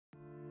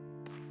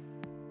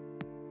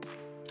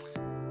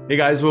Hey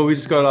guys, well, we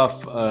just got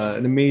off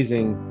an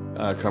amazing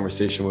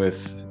conversation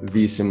with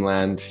V.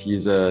 Simland.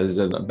 He's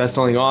a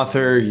best-selling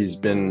author. He's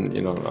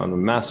been, on a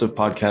massive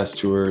podcast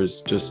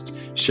tours, just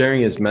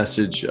sharing his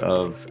message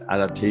of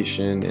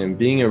adaptation and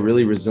being a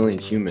really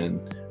resilient human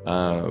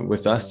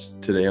with us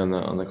today on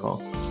the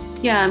call.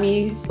 Yeah, I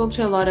mean, he spoke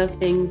to a lot of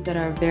things that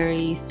are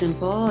very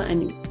simple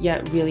and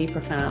yet really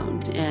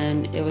profound.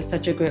 And it was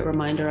such a great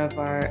reminder of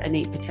our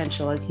innate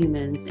potential as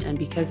humans. And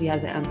because he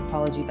has an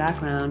anthropology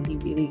background, he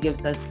really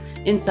gives us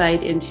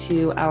insight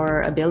into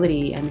our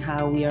ability and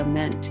how we are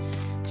meant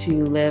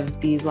to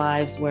live these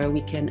lives where we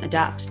can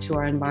adapt to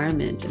our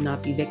environment and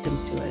not be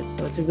victims to it.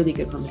 So it's a really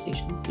good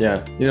conversation.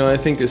 Yeah. I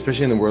think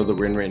especially in the world that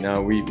we're in right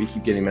now, we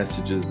keep getting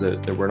messages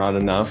that we're not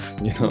enough,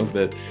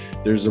 that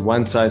there's a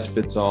one size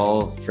fits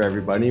all for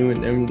everybody.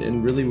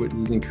 And really what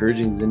he's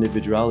encouraging is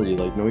individuality,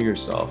 like know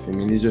yourself. I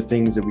mean, these are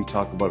things that we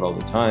talk about all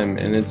the time.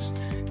 And it's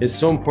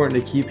so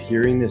important to keep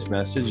hearing this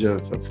message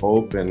of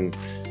hope and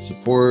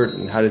support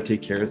and how to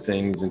take care of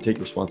things and take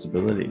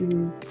responsibility.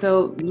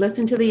 So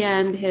listen to the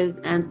end. His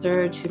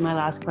answer to my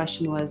last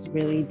question was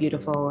really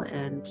beautiful,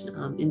 and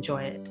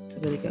enjoy it. It's a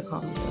really good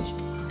conversation.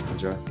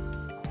 Enjoy.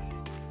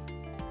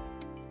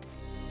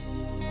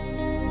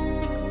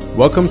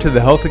 Welcome to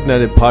the Health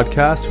Ignited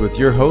podcast with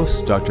your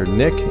hosts, Dr.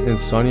 Nick and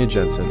Sonia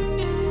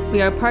Jensen.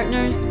 We are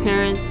partners,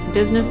 parents,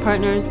 business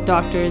partners,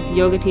 doctors,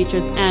 yoga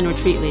teachers, and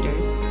retreat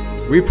leaders.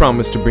 We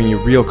promise to bring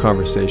you real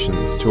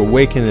conversations to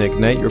awaken and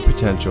ignite your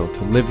potential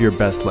to live your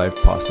best life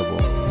possible.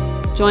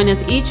 Join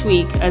us each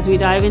week as we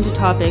dive into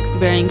topics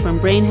varying from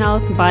brain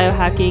health,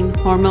 biohacking,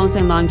 hormones,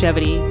 and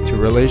longevity, to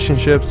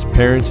relationships,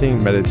 parenting,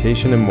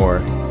 meditation, and more.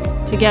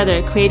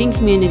 Together, creating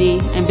community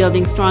and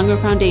building stronger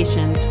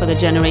foundations for the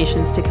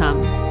generations to come.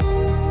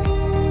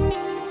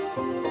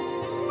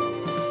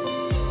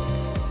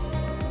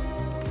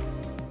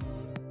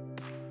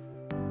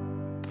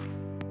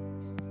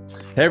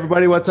 Hey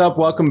everybody, what's up?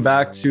 Welcome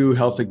back to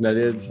Health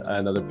Ignited,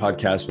 another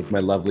podcast with my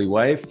lovely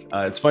wife.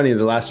 It's funny,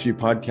 the last few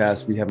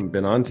podcasts we haven't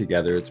been on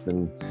together. It's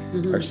been,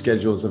 our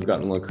schedules have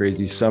gotten a little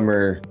crazy.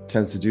 Summer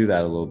tends to do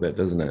that a little bit,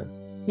 doesn't it?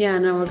 Yeah,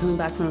 now we're coming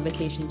back from a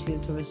vacation too,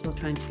 so we're still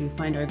trying to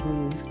find our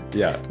groove.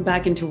 Yeah.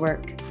 Back into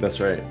work.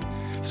 That's right.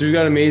 So we've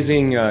got an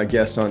amazing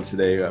guest on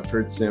today. I've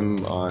heard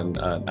Sim on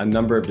a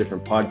number of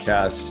different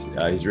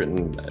podcasts. He's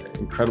written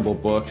incredible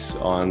books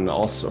on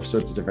all sorts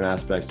of different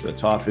aspects of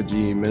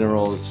autophagy,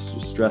 minerals,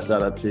 stress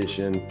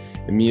adaptation,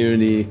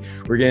 immunity.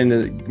 We're going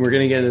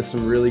to get into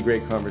some really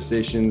great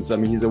conversations. I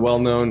mean, he's a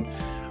well-known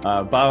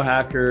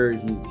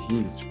biohacker.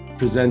 He's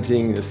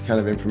presenting this kind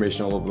of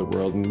information all over the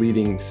world and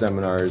leading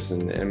seminars.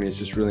 And I mean, it's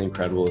just really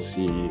incredible to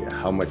see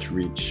how much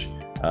reach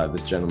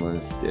this gentleman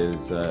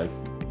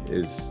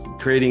is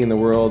creating in the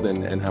world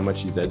and how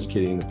much he's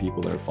educating the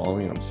people that are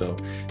following him. So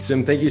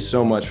Sim, thank you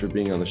so much for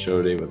being on the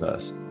show today with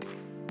us.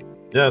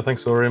 Yeah,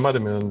 thanks for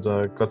inviting me, and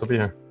glad to be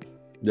here.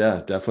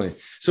 Yeah, definitely.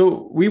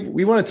 So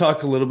we want to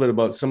talk a little bit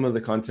about some of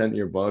the content in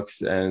your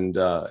books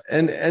but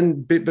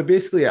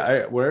basically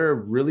what I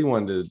really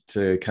wanted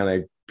to kind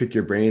of pick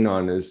your brain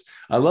on is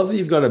I love that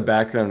you've got a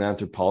background in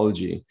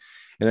anthropology.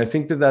 And I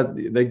think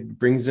that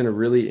brings in a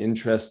really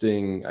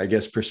interesting, I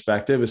guess,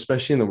 perspective,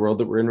 especially in the world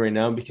that we're in right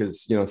now,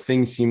 because,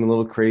 things seem a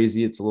little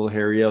crazy. It's a little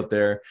hairy out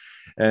there.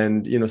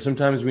 And,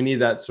 sometimes we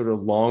need that sort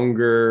of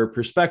longer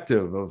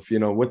perspective of,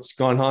 what's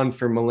gone on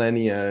for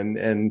millennia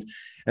and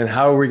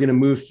how are we going to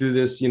move through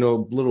this,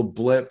 little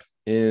blip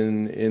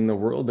in the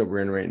world that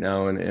we're in right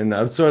now.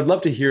 And so I'd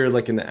love to hear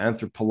like an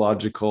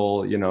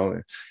anthropological,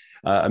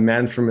 a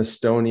man from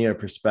Estonia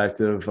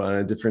perspective on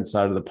a different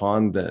side of the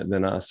pond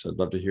than us. I'd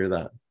love to hear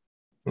that.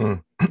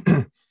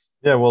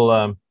 Yeah,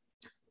 well,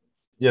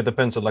 it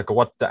depends on like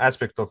what the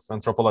aspect of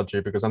anthropology,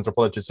 because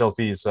anthropology itself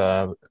is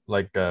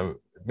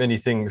many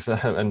things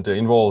and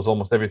involves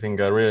almost everything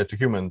related to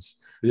humans,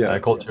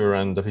 culture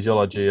and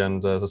physiology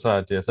and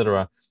society,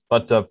 etc.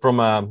 But from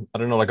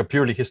like a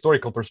purely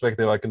historical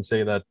perspective, I can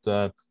say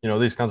that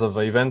these kinds of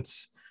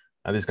events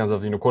and these kinds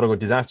of quote unquote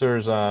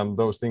disasters,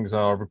 those things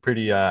are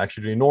pretty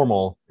actually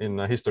normal in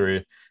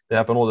history. They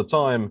happen all the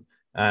time,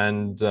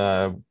 and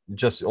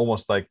just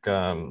almost like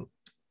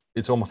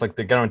it's almost like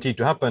they're guaranteed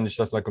to happen. It's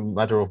just like a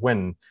matter of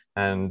when.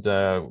 And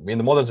in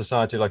the modern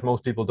society, like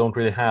most people don't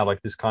really have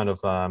like this kind of,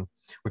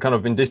 we're kind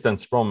of been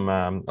distanced from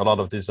a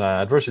lot of these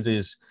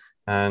adversities.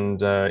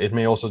 And it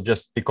may also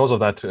just because of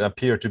that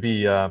appear to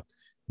be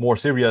more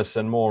serious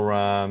and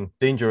more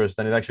dangerous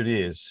than it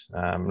actually is.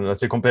 Let's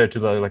say compared to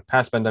the like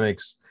past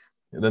pandemics,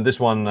 then this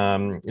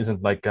one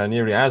isn't like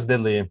nearly as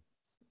deadly,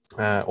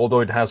 although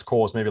it has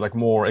caused maybe like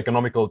more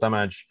economical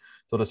damage,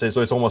 so to say.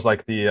 So it's almost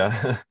like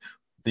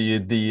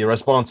the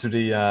response to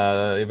the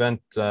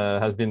event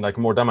has been like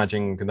more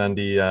damaging than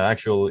the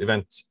actual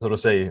event, so to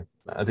say,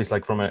 at least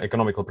like from an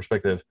economical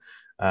perspective.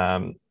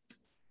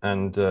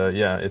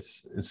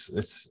 It's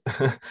it's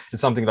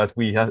something that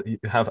we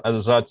have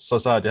as a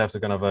society have to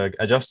kind of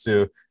adjust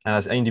to, and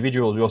as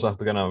individuals we also have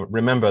to kind of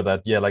remember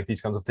that like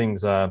these kinds of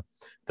things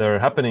they're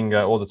happening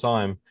all the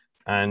time,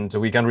 and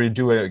we can't really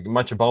do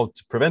much about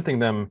preventing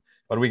them.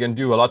 but we can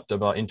do a lot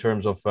about in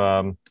terms of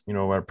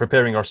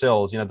preparing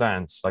ourselves in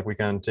advance. Like we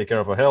can take care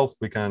of our health,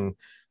 we can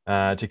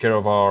take care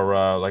of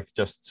our like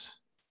just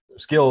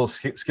skill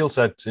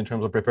set in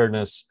terms of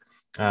preparedness,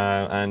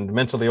 and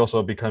mentally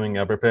also becoming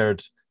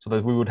prepared, so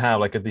that we would have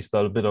like at least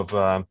a bit of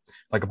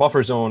like a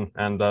buffer zone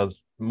and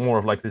more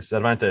of like this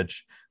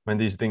advantage when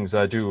these things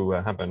do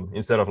happen,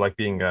 instead of like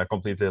being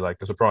completely like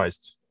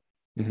surprised.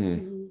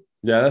 Mm-hmm.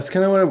 Yeah, that's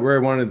kind of where I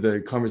wanted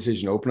the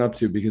conversation to open up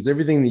to, because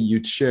everything that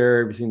you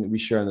share, everything that we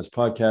share on this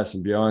podcast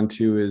and beyond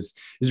too, is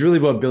really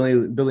about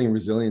building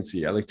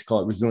resiliency. I like to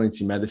call it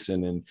resiliency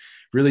medicine, and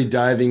really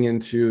diving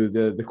into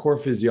the core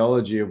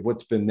physiology of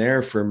what's been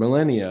there for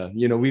millennia.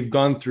 You know, we've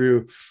gone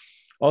through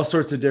all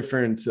sorts of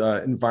different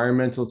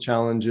environmental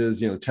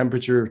challenges, you know,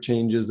 temperature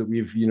changes that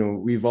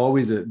we've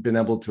always been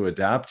able to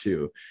adapt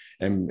to,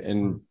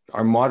 and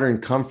our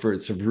modern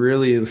comforts have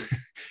really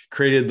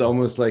created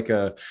almost like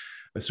a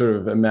sort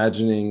of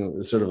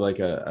imagining sort of like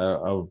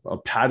a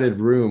padded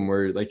room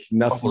where like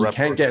nothing, you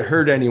can't get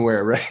hurt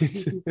anywhere,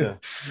 right? Yeah.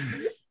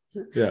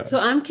 Yeah. So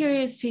I'm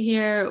curious to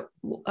hear,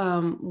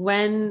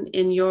 when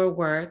in your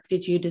work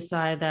did you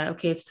decide that,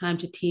 okay, it's time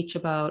to teach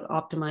about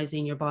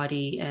optimizing your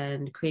body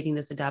and creating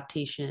this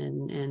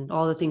adaptation and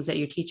all the things that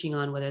you're teaching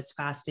on, whether it's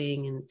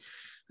fasting and,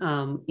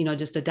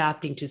 just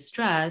adapting to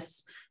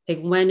stress.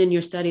 Like, when in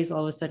your studies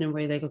all of a sudden were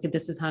you like, okay,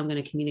 this is how I'm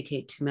going to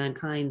communicate to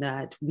mankind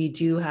that we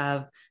do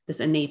have this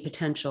innate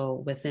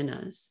potential within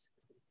us?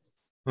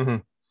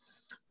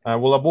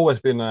 Mm-hmm. Well, I've always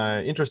been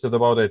interested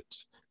about it.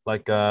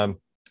 Like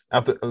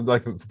after,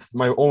 like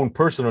my own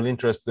personal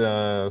interest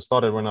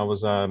started when I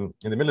was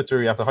in the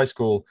military after high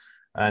school,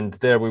 and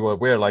there we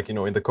were like in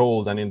the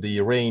cold and in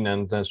the rain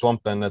and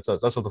swamp and that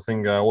sort of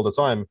thing all the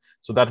time.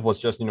 So that was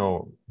just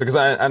because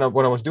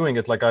when I was doing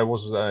it, like I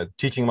was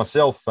teaching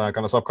myself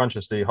kind of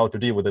subconsciously how to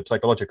deal with it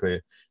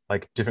psychologically,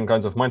 like different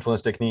kinds of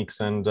mindfulness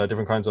techniques and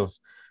different kinds of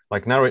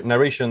like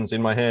narrations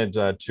in my head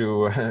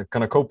to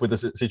kind of cope with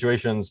the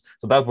situations.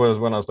 So that was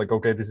when I was like,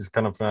 okay, this is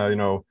kind of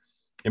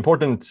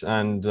important,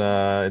 and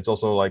it's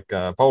also like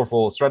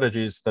powerful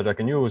strategies that I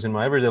can use in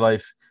my everyday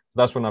life.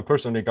 That's when I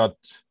personally got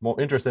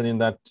more interested in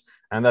that,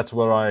 and that's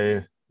where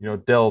I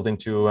delved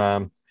into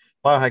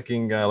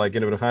biohacking, like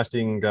intermittent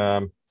fasting,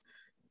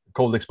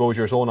 cold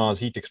exposure, saunas,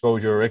 heat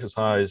exposure,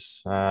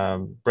 exercise,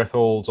 breath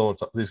holds, or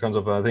these kinds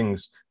of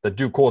things that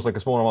do cause like a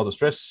small amount of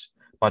stress,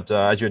 but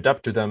as you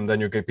adapt to them,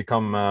 then you can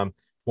become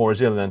more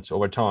resilient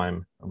over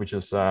time, which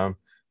is the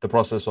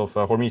process of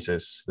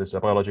hormesis, this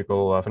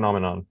biological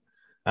phenomenon.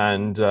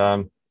 And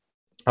I've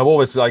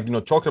always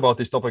talked about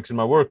these topics in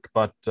my work,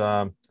 but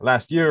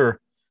last year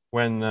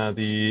when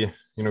the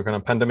kind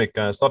of pandemic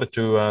started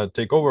to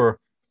take over,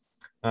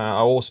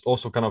 I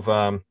also kind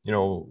of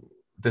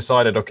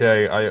decided,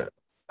 okay, I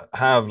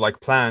have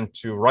like planned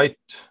to write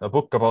a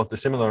book about the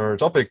similar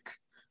topic,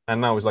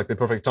 and now is like the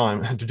perfect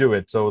time to do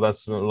it. So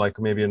that's like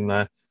maybe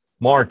in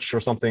March or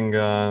something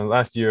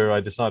last year, I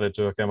decided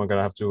to, okay, I'm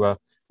gonna have to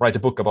write a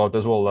book about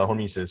as well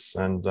hormesis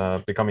and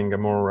becoming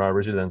more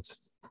resilient.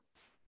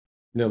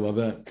 Yeah, I love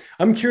that.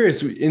 I'm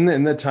curious, in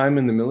that time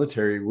in the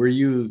military, were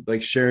you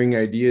like sharing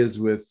ideas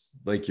with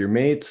like your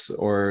mates,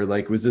 or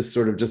like was this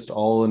sort of just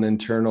all an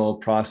internal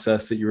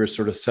process that you were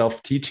sort of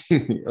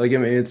self-teaching? Like, I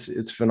mean,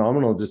 it's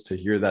phenomenal just to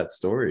hear that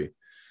story.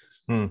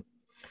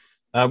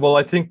 Well,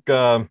 I think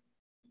like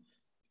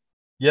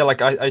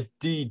I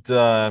did.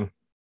 There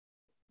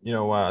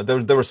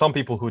were some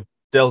people who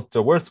dealt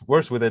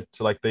worse with it,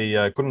 like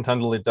they couldn't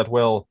handle it that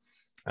well.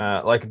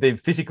 Like they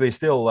physically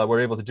still were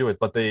able to do it,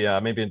 but they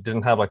maybe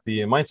didn't have like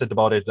the mindset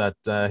about it that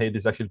hey,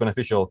 this is actually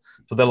beneficial.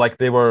 So they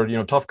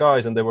were tough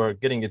guys and they were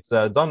getting it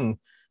done,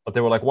 but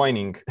they were like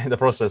whining in the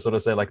process, so to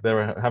say, like they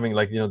were having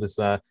like this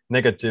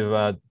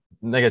negative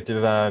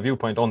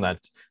viewpoint on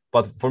that.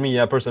 But for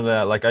me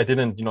personally, like I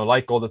didn't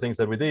like all the things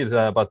that we did,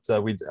 but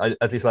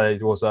at least I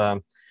was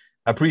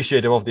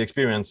appreciative of the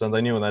experience, and I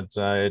knew that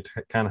it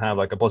can have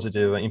like a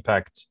positive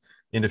impact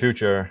in the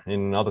future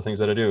in other things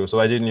that I do. So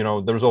I didn't,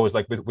 there was always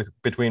like with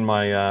between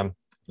my,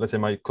 let's say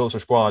my closer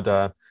squad,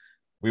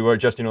 we were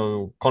just,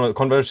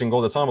 conversing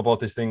all the time about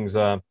these things.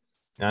 And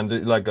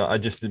like, I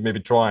just maybe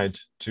tried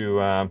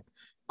to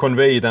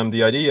convey them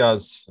the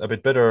ideas a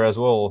bit better as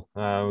well.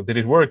 Did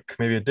it work?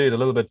 Maybe it did a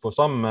little bit for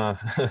some,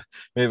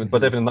 maybe,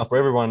 but definitely not for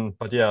everyone.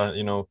 But yeah,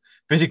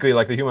 physically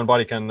like the human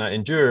body can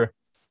endure.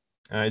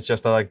 It's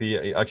just like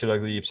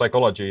the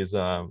psychology is,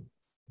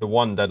 the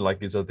one that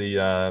like is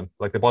the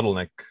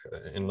bottleneck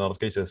in a lot of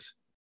cases.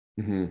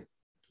 Mm-hmm.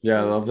 Yeah,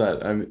 I love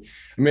that. I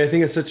mean, I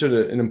think it's such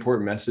an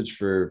important message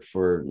for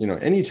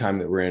any time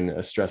that we're in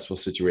a stressful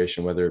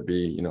situation, whether it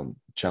be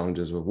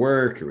challenges with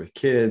work or with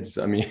kids.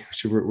 I mean,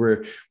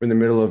 we're in the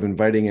middle of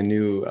inviting a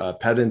new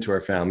pet into our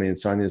family, and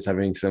Sonia's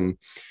having some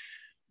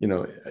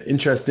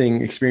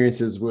interesting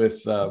experiences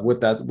with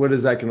what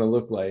is that going to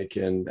look like,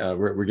 and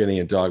we're getting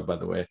a dog, by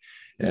the way.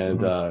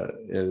 And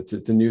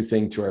it's a new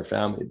thing to our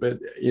family, but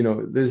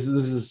this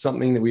is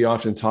something that we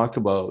often talk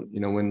about.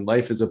 When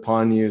life is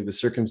upon you, the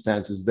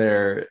circumstances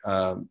there,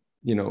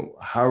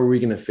 how are we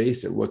going to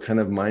face it? What kind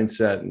of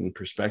mindset and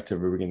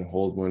perspective are we going to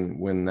hold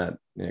when that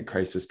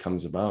crisis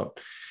comes about?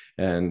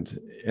 And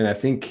I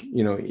think,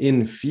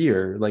 in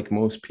fear, like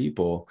most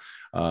people,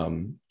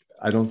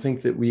 I don't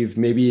think that we've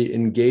maybe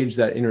engaged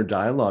that inner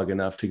dialogue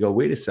enough to go,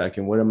 wait a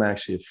second, what am I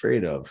actually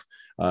afraid of?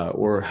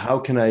 Or how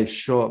can I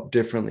show up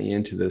differently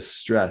into this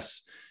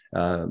stress?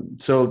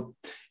 So,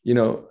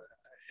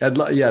 I'd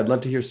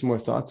love to hear some more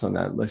thoughts on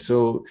that. Like,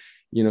 so,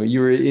 you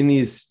were in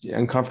these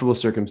uncomfortable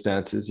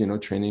circumstances,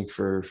 training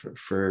for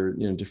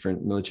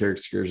different military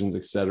excursions,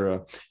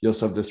 etc. You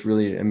also have this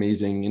really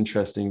amazing,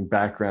 interesting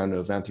background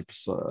of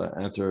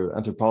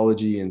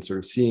anthropology and sort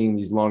of seeing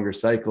these longer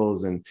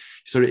cycles and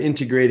sort of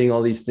integrating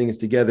all these things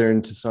together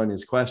into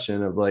Sonia's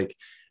question of like,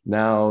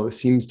 now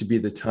seems to be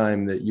the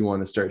time that you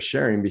want to start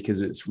sharing,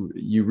 because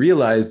you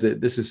realize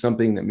that this is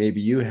something that maybe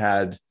you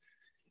had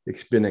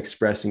been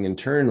expressing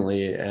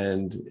internally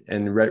and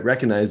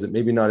recognize that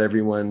maybe not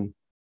everyone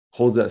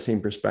holds that same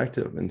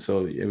perspective. And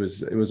so it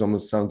was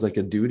almost sounds like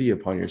a duty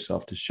upon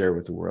yourself to share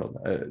with the world.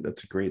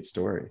 That's a great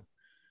story.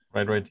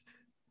 Right.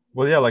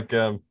 Well, yeah, like,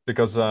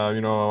 because,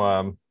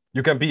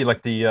 you can be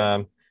like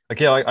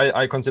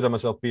I consider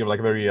myself being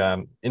like very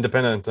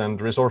independent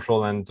and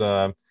resourceful, and,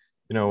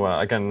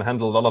 I can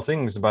handle a lot of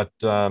things, but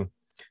that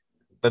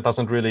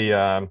doesn't really,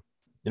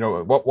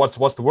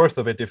 what's the worth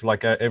of it if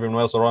like everyone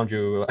else around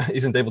you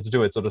isn't able to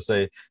do it, so to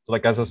say. So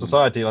like as a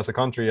society, as a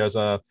country, as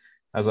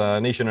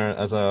a nation, or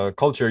as a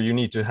culture, you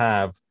need to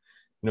have,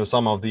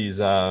 some of these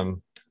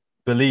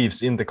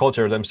beliefs in the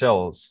culture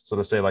themselves, so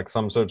to say, like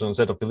some certain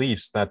set of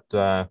beliefs that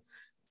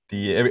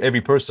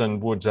every person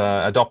would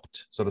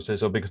adopt, so to say.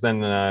 So because then,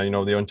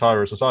 the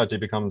entire society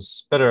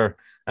becomes better.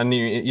 And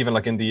even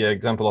like in the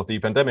example of the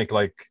pandemic,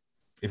 like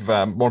if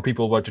more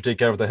people were to take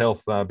care of their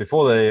health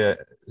before the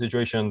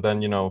situation,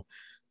 then,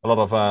 a lot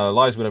of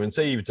lives would have been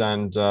saved.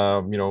 And,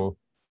 a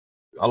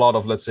lot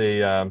of, let's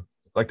say,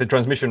 like the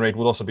transmission rate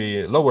would also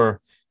be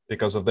lower,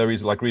 because of there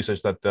is like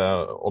research that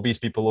obese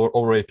people or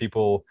overweight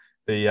people,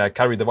 they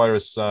carry the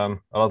virus a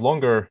lot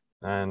longer,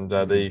 and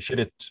they shed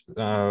it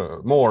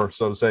more,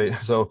 so to say.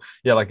 So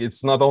yeah, like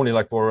it's not only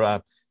like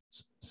for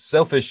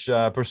selfish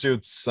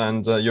pursuits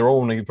and your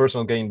own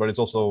personal gain, but it's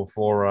also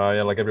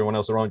for like everyone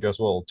else around you as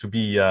well, to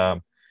be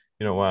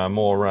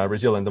more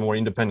resilient and more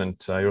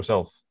independent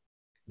yourself.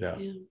 Yeah.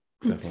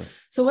 Definitely.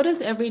 So what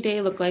does every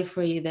day look like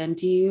for you then?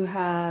 Do you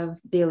have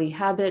daily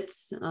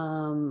habits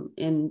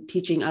in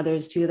teaching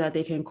others too that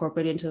they can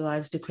incorporate into their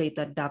lives to create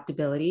that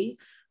adaptability?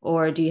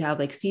 Or do you have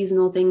like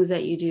seasonal things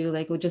that you do?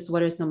 Like, just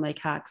what are some like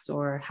hacks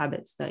or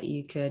habits that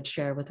you could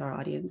share with our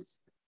audience?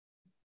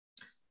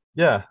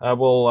 Yeah,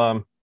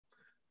 well,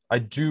 I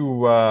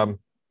do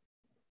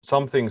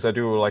some things I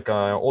do like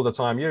all the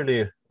time,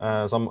 yearly.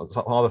 Some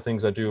other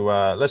things I do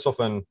less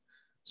often.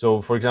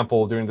 So for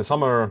example, during the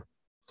summer,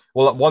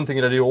 well, one thing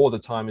that I do all the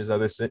time is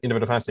this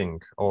intermittent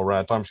fasting,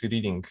 or time restricted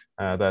eating.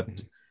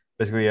 That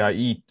basically I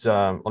eat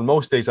on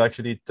most days. I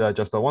actually eat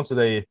just once a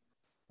day.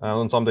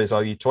 On some days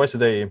I eat twice a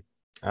day.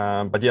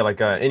 But yeah,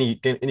 like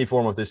any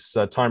form of this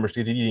time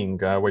restricted eating,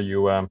 where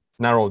you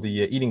narrow the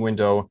eating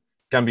window,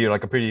 can be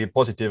like a pretty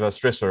positive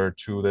stressor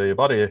to the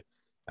body,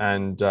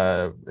 and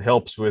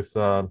helps with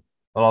a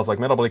lot of like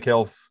metabolic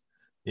health.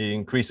 It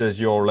increases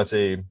your let's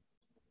say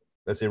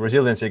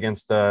resilience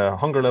against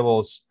hunger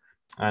levels,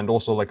 and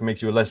also like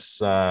makes you less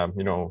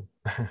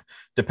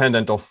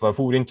dependent of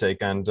food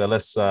intake, and you're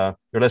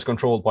less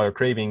controlled by your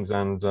cravings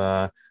and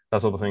that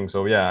sort of thing.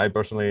 So yeah, I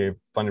personally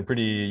find it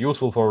pretty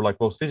useful for like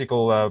both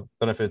physical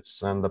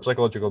benefits and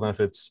psychological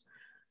benefits.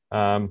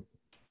 Yeah,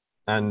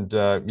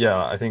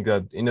 I think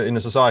that in a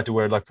society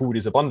where like food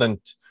is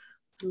abundant,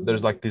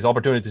 there's like these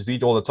opportunities to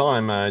eat all the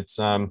time. It's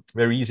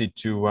very easy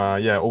to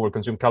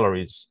overconsume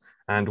calories,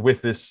 and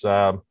with this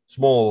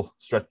small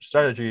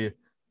strategy,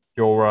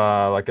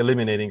 you're like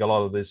eliminating a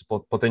lot of these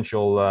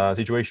potential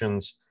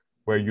situations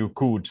where you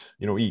could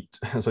eat.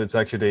 So it's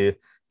actually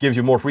gives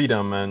you more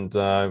freedom, and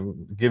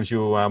gives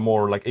you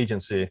more like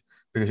agency,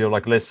 because you're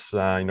like less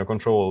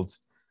controlled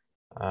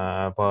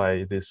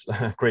by these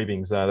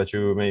cravings that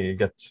you may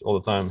get all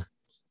the time.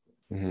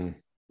 Mm-hmm.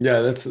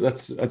 Yeah,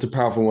 that's a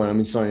powerful one. I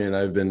mean, Sonia and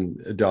I have been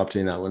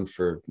adopting that one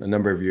for a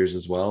number of years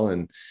as well,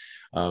 and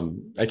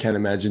I can't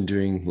imagine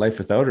doing life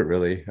without it,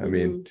 really. I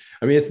mean,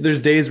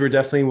 there's days where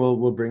definitely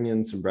we'll bring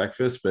in some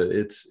breakfast, but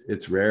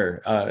it's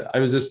rare. I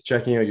was just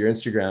checking out your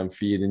Instagram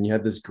feed, and you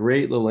had this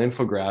great little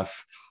infographic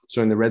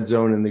showing the red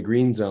zone and the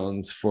green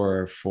zones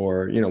for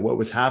what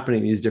was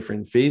happening, these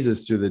different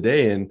phases through the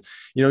day, and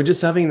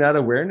just having that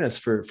awareness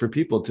for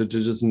people to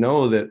just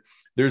know that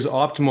there's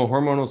optimal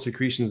hormonal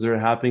secretions that are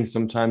happening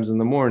sometimes in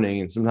the morning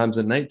and sometimes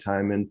at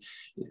nighttime, and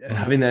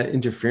having that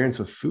interference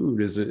with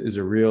food is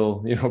a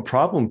real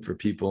problem for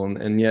people,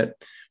 and yet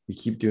we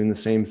keep doing the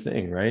same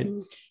thing, right?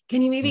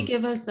 Can you maybe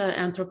give us an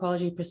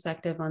anthropology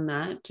perspective on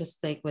that,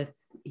 just like with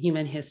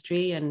human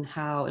history and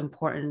how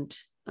important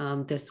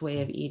this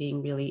way of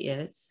eating really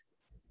is?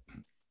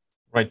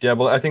 Right. Yeah.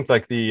 Well, I think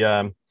like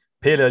the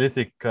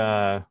Paleolithic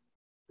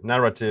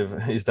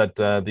narrative is that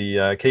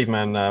the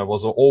caveman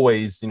was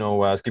always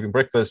skipping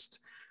breakfast,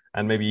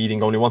 and maybe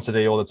eating only once a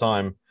day all the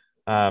time.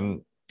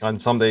 And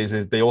some days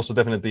they also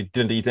definitely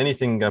didn't eat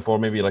anything for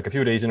maybe like a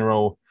few days in a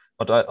row.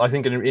 But I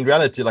think in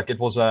reality, like it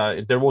was,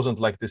 there wasn't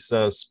like this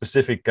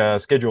specific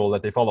schedule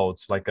that they followed.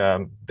 Like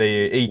they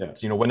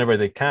ate, whenever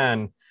they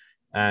can,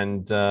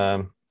 and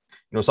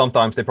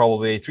sometimes they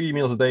probably ate 3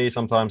 meals a day.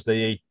 Sometimes they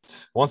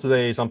ate once a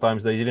day.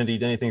 Sometimes they didn't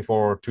eat anything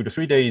for 2 to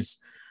 3 days.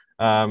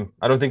 I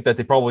don't think that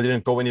they probably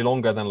didn't go any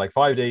longer than like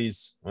 5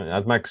 days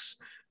at max.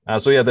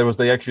 So yeah, there was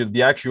the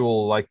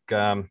actual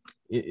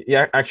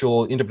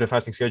actual intermittent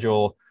fasting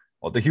schedule.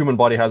 The human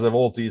body has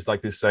evolved these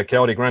like this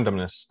chaotic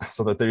randomness,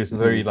 so that there is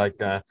very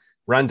like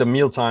random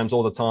meal times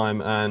all the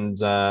time, and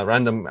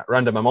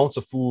random amounts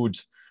of food,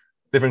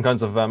 different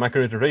kinds of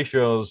macronutrient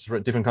ratios,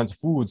 different kinds of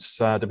foods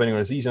depending on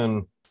the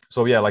season.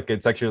 So yeah, like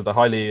it's actually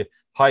the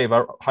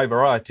high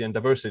variety and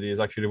diversity is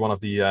actually one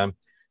of the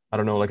I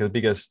don't know, like the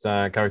biggest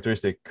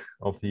characteristic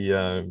of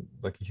the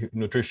like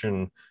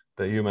nutrition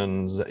that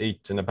humans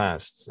ate in the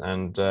past.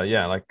 And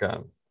yeah, like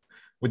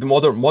with the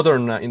modern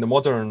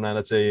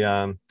let's say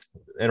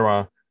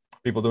era,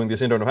 people doing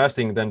this intermittent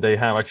fasting, then they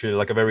have actually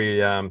like a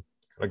very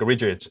like a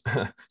rigid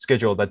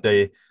schedule that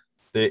they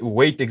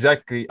wait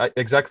exactly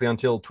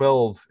until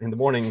 12 in the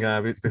morning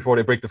before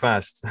they break the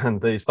fast, and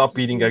they stop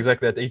eating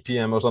exactly at 8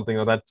 p.m. or something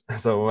like that.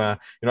 So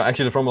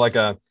actually from like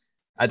a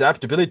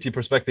adaptability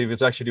perspective,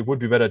 it's actually would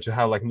be better to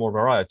have like more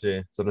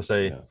variety, so to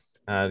say,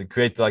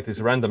 create like this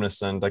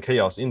randomness and like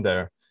chaos in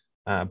there.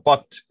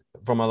 But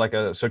from like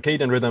a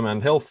circadian rhythm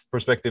and health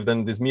perspective,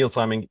 then this meal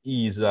timing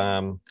is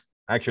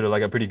actually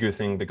like a pretty good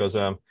thing, because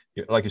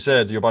like you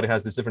said, your body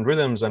has these different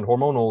rhythms and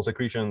hormonal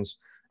secretions,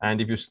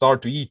 and if you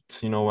start to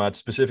eat at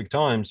specific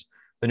times,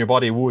 then your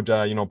body would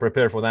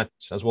prepare for that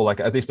as well. Like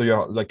at least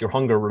your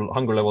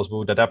hunger levels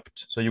would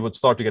adapt, so you would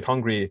start to get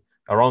hungry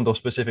around those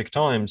specific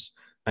times,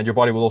 and your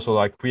body will also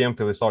like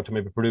preemptively start to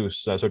maybe produce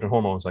certain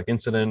hormones like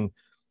insulin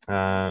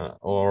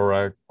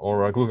or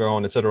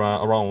glucagon, etc.,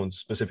 around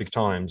specific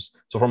times.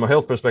 So from a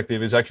health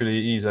perspective, it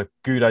actually is a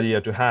good idea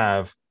to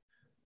have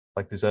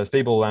like this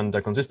stable and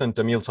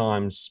consistent meal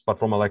times. But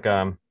from a like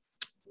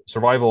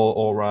survival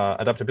or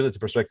adaptability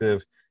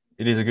perspective,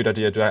 it is a good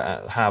idea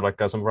to have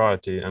like some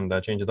variety and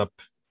change it up.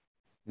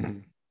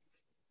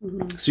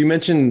 So you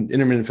mentioned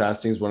intermittent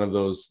fasting is one of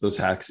those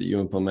hacks that you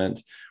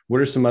implement. What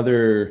are some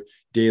other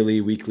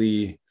daily,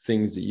 weekly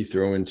things that you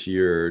throw into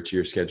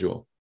your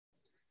schedule?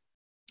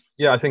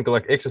 Yeah, I think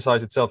like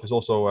exercise itself is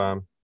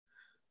also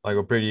like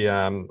a pretty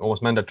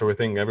almost mandatory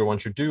thing everyone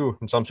should do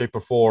in some shape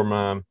or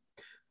form.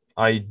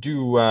 I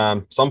do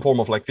some form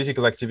of like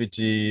physical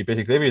activity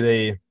basically every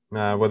day,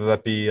 whether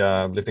that be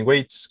lifting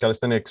weights,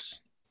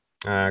 calisthenics,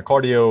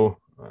 cardio,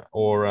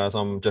 or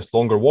some just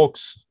longer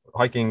walks,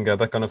 hiking,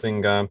 that kind of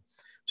thing.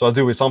 So I'll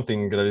do with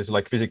something that is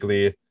like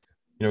physically,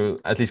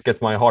 at least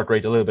get my heart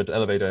rate a little bit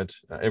elevated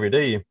every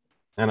day.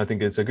 And I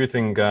think it's a good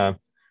thing.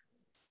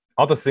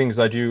 Other things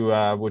I do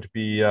would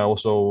be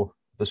also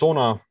the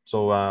sauna,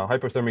 so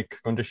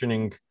hyperthermic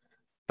conditioning.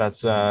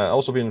 That's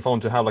also been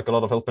found to have like a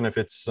lot of health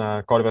benefits,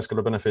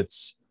 cardiovascular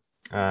benefits,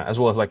 as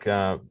well as like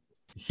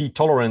heat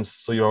tolerance.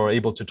 So you're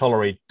able to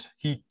tolerate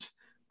heat,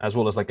 as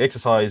well as like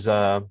exercise.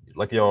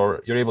 Like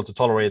you're able to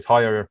tolerate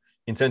higher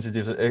intensity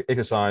of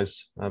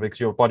exercise because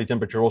your body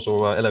temperature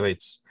also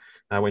elevates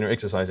when you're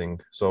exercising.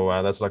 So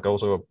that's like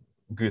also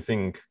a good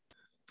thing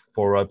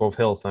for both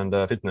health and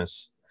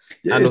fitness.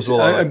 Yeah, and as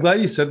well, I'm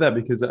glad you said that,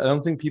 because I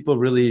don't think people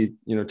really,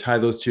 tie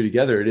those two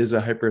together. It is a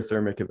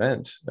hyperthermic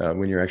event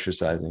when you're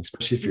exercising,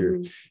 especially if you're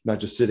not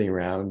just sitting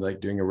around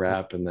like doing a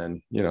rap and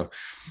then, in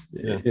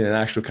an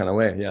actual kind of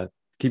way. Yeah.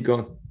 Keep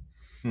going.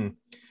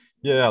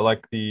 Yeah.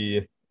 Like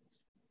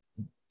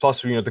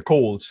plus, the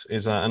cold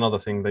is another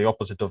thing, the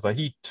opposite of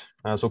heat.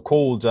 So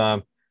cold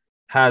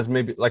has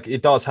maybe like,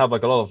 it does have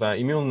like a lot of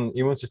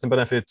immune system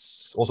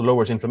benefits, also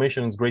lowers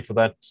inflammation. It's great for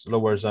that.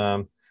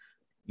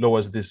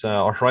 Lowers this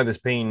arthritis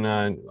pain,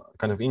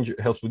 kind of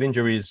helps with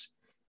injuries,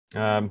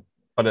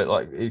 but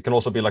it can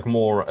also be like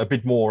a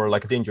bit more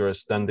like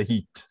dangerous than the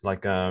heat.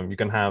 Like you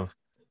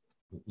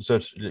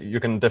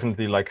can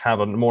definitely like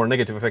have a more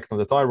negative effect on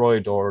the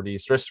thyroid or the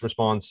stress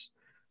response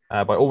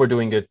by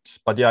overdoing it.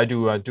 But yeah, I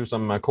do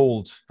some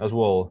cold as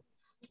well,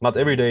 not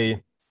every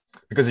day,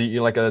 because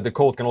the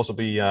cold can also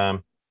be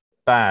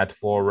bad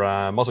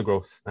for muscle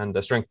growth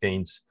and strength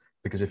gains,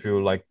 because if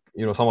you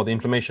some of the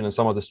inflammation and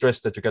some of the stress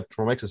that you get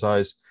from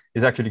exercise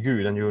is actually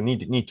good, and you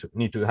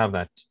need to have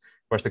that.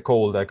 Whereas the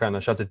cold, I kind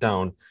of shut it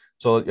down.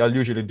 So I'll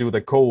usually do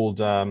the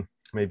cold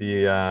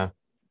maybe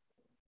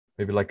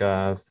like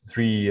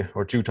 3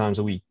 or 2 times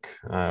a week,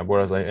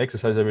 whereas I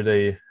exercise every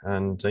day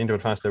and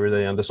intermittent fast every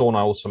day, and the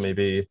sauna also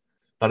maybe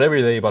not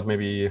every day, but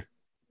maybe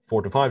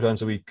 4 to 5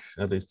 times a week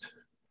at least.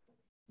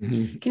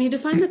 Can you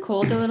define the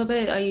cold a little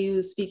bit? Are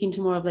you speaking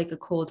to more of like a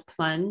cold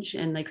plunge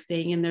and like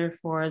staying in there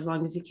for as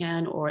long as you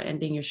can, or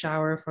ending your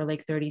shower for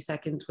like 30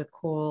 seconds with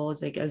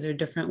cold? Like, is there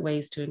different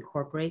ways to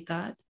incorporate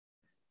that?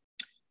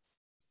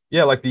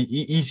 Yeah, like the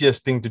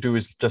easiest thing to do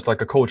is just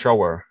like a cold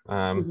shower,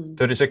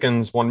 30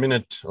 seconds, 1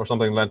 minute or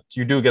something, that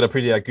you do get a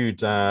pretty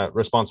good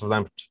response of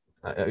that.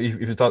 If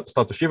you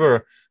start to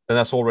shiver, then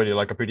that's already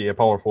like a pretty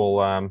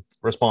powerful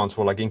response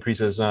for like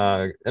increases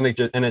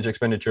energy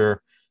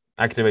expenditure,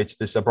 activates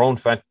this brown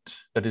fat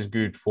that is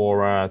good for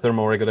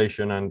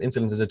thermoregulation and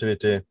insulin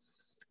sensitivity,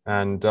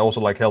 and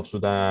also like helps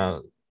with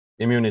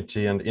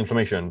immunity and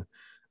inflammation.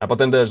 But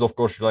then there's of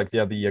course like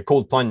the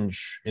cold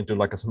plunge into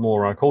like a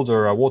more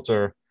colder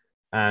water,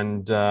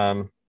 and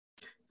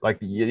like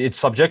it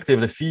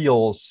subjectively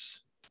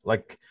feels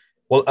like,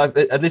 well,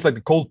 at least like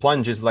the cold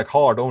plunge is like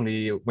hard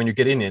only when you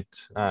get in it.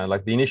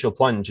 Like the initial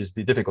plunge is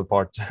the difficult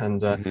part,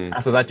 and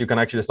after that you can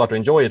actually start to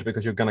enjoy it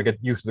because you're gonna get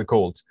used to the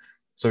cold.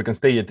 So you can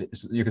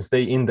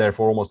stay in there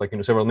for almost like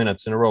several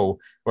minutes in a row.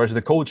 Whereas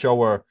the cold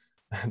shower,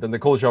 then the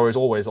cold shower is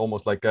always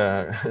almost like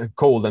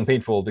cold and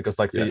painful because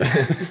like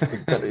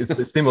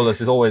the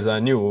stimulus is always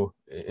new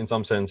in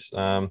some sense.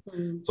 So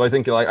I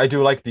think like I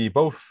do like the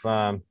both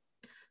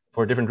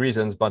for different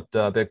reasons, but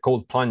the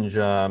cold plunge,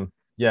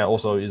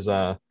 also is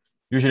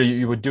usually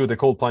you would do the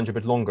cold plunge a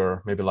bit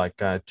longer, maybe like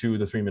 2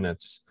 to 3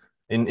 minutes.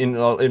 In a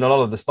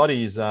lot of the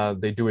studies,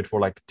 they do it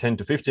for like 10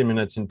 to 15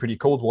 minutes in pretty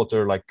cold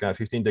water, like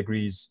 15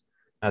 degrees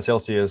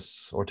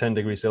Celsius or 10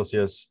 degrees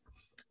Celsius,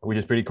 which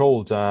is pretty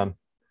cold.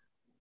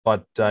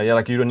 But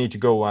like you don't need to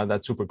go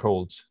that super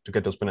cold to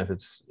get those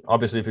benefits.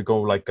 Obviously, if you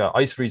go like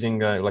ice freezing,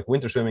 like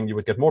winter swimming, you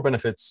would get more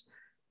benefits.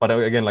 But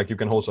again, like you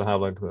can also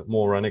have like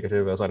more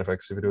negative side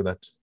effects if you do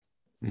that.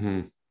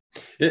 Mm-hmm.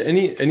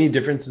 Any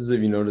differences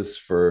have you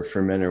noticed for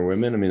men or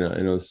women? I mean,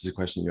 I know this is a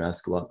question you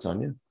ask a lot,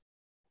 Tanya.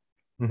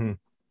 Mm-hmm.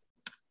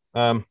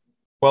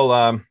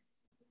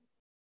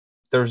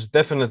 There's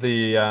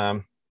definitely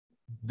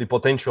the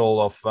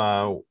potential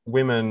of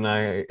women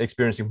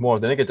experiencing more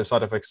of the negative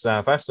side effects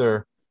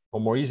faster or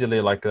more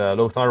easily, like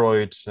low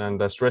thyroid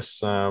and stress.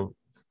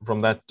 From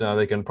that,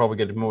 they can probably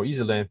get it more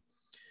easily.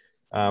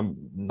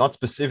 Not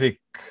specifically,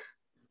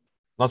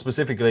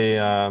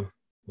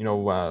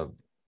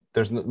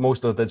 there's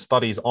most of the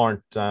studies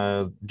aren't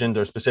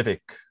gender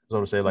specific, so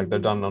to say. Like they're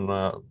done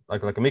on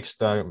like a mixed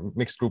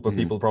group of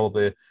people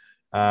probably.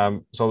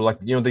 So like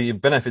the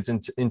benefits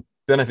in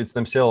benefits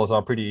themselves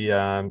are pretty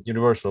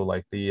universal.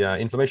 Like the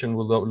inflammation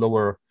will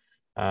lower.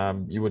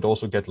 You would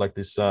also get like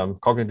this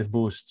cognitive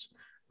boost.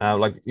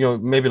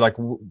 Maybe like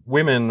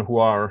women who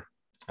are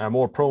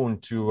more prone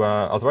to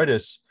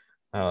arthritis,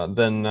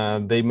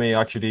 then they may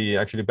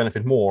actually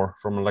benefit more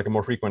from like a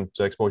more frequent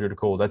exposure to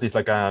cold. That is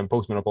like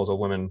postmenopausal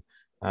women,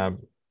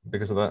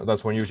 because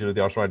that's when usually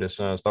the arthritis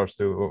starts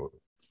to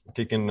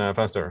kick in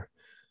faster.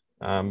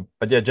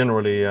 But yeah,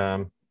 generally,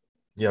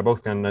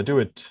 both can do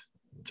it.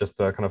 Just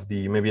kind of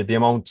maybe the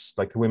amounts,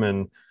 like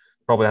women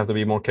probably have to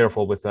be more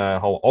careful with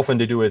how often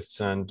they do it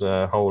and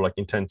how like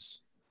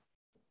intense.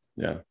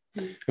 Yeah.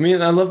 I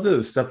mean, I love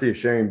the stuff that you're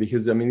sharing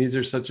because I mean, these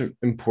are such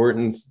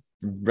important,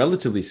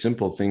 relatively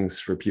simple things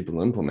for people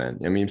to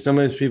implement. I mean,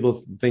 sometimes people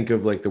think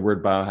of like the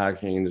word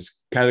biohacking and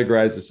just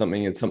categorize as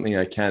something, it's something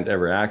I can't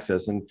ever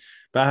access. And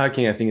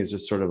biohacking, I think, is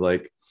just sort of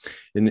like,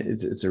 and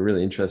it's a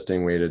really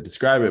interesting way to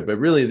describe it, but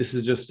really this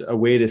is just a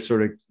way to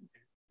sort of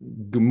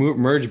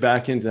merge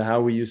back into how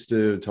we used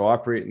to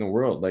operate in the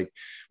world. Like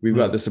we've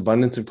got this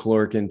abundance of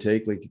caloric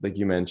intake, like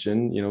you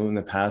mentioned, in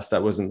the past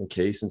that wasn't the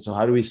case. And so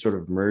how do we sort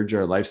of merge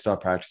our lifestyle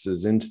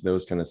practices into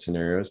those kind of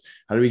scenarios?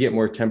 How do we get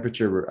more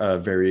temperature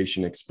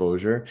variation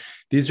exposure?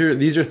 These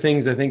are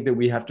things I think that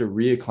we have to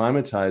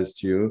reacclimatize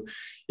to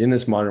in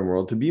this modern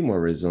world to be more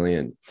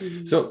resilient.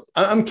 Mm-hmm. So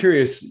I'm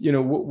curious,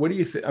 what do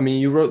you think? I mean,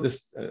 you wrote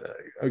this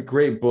a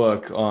great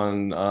book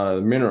on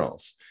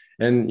minerals.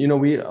 And,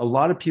 a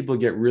lot of people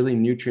get really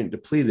nutrient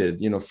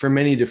depleted, for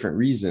many different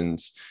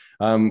reasons.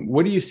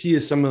 What do you see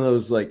as some of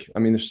those, like, I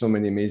mean, there's so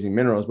many amazing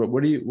minerals, but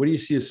what do you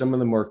see as some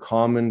of the more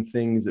common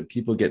things that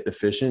people get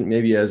deficient,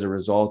 maybe as a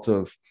result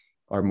of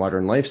our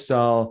modern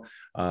lifestyle,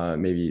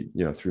 maybe,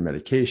 through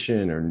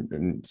medication or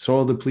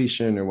soil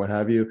depletion or what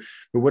have you.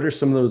 But what are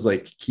some of those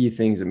like key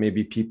things that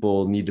maybe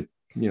people need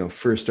to,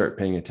 first start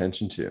paying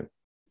attention to?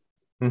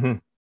 Mm-hmm.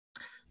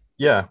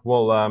 Yeah,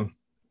 well,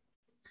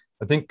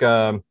 I think,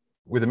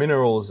 with the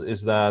minerals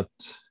is that,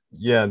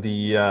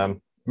 the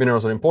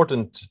minerals are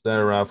important.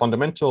 They're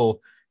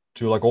fundamental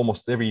to like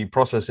almost every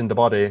process in the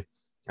body,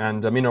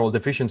 and mineral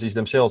deficiencies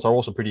themselves are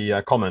also pretty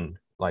common.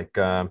 Like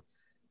 1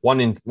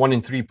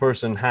 in 3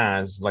 person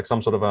has like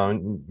some sort of a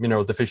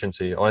mineral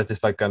deficiency, or at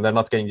least like they're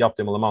not getting the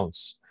optimal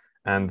amounts.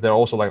 And there are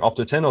also like up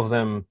to 10 of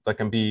them that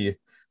can be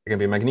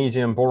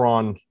magnesium,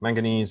 boron,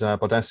 manganese,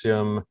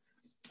 potassium,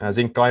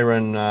 zinc,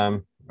 iron,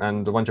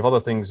 and a bunch of other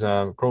things,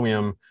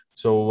 chromium.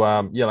 So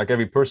like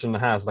every person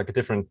has like a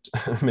different,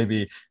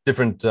 maybe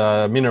different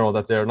mineral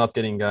that they're not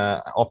getting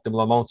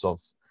optimal amounts of.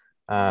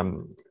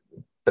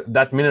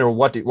 That mineral,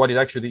 what it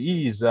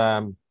actually is,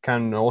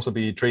 can also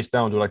be traced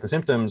down to like the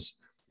symptoms.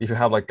 If you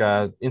have like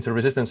insulin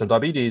resistance or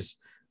diabetes,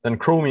 then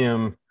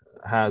chromium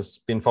has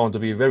been found to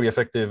be very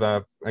effective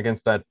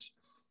against that,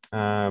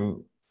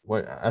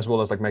 as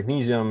well as like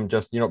magnesium.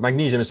 Just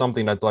magnesium is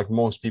something that like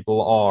most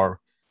people are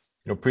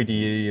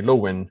pretty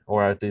low in,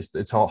 or at least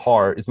it's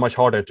much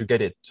harder to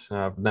get it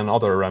than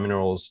other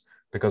minerals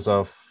because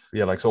of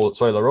like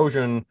soil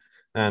erosion,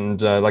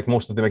 And like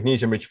most of the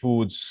magnesium-rich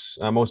foods,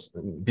 most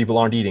people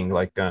aren't eating.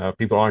 Like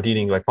people aren't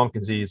eating like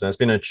pumpkin seeds and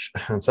spinach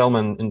and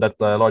salmon in that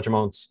large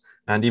amounts.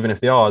 And even if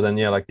they are, then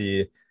yeah, like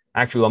the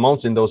actual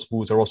amounts in those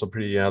foods are also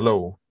pretty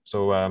low.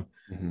 So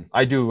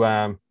I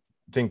do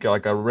think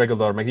like a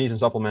regular magnesium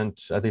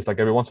supplement, at least like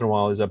every once in a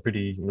while, is a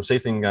pretty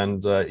safe thing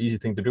and easy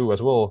thing to do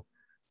as well,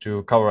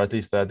 to cover at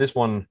least this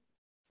one.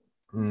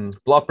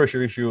 Blood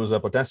pressure issues,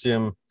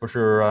 potassium for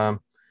sure.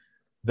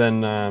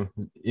 Then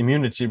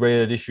immunity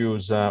related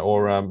issues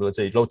or let's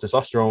say low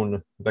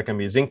testosterone, that can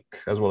be zinc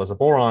as well as a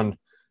boron,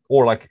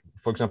 or like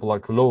for example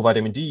like low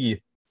vitamin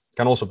D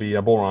can also be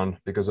a boron,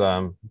 because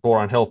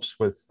boron helps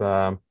with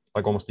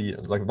like almost the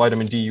like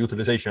vitamin D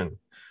utilization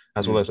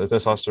as well as a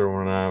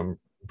testosterone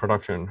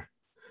production.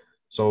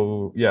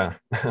 So yeah,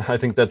 I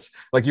think that's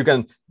like you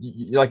can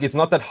like it's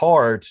not that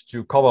hard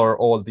to cover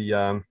all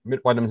the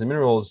vitamins and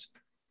minerals.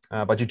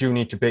 But you do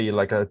need to pay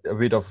like a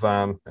bit of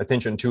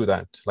attention to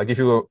that. Like if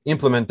you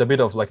implement a bit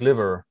of like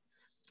liver,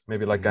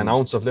 maybe like an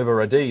ounce of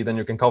liver a day, then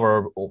you can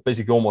cover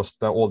basically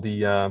almost all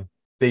the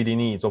daily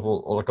needs of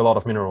like a lot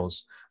of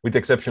minerals, with the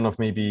exception of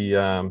maybe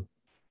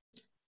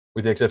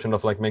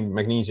like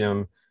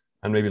magnesium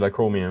and maybe like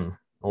chromium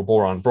or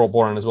boron.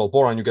 Boron as well.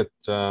 Boron you get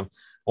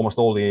almost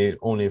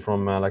only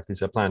from like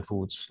these plant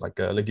foods like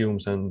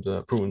legumes and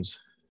prunes.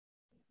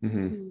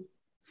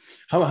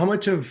 How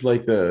much of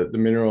like the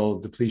mineral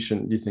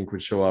depletion do you think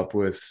would show up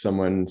with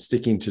someone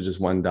sticking to just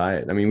one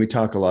diet? I mean, we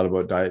talk a lot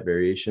about diet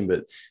variation,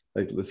 but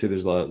like, let's say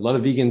there's a lot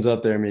of vegans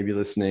out there maybe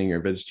listening,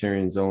 or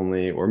vegetarians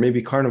only, or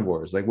maybe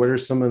carnivores. Like what are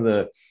some of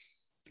the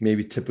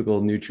maybe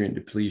typical nutrient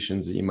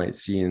depletions that you might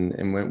see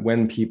and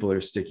when people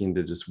are sticking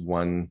to just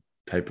one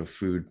type of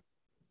food?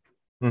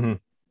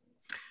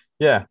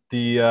 Yeah,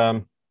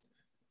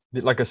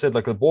 like I said,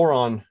 like the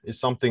boron is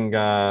something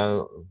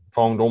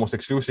found almost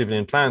exclusively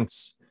in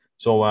plants.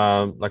 So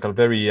like a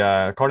very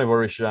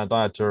carnivore-ish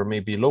diet or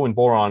maybe low in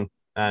boron,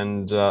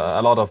 and a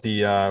lot of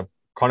the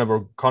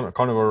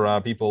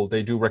carnivore people,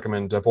 they do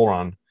recommend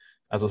boron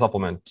as a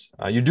supplement.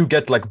 You do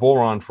get like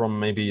boron from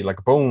maybe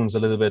like bones a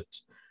little bit,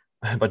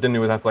 but then you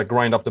would have to like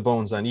grind up the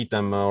bones and eat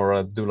them,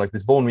 or do like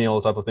this bone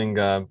meal type of thing,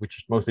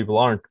 which most people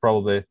aren't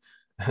probably.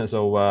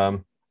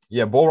 So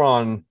yeah,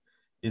 boron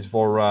is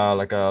for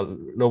like a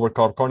lower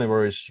carb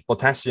carnivore-ish.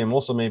 Potassium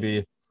also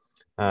maybe.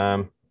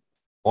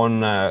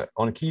 On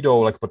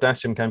keto, like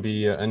potassium can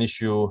be an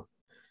issue,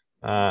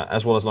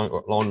 as well as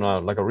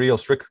on like a real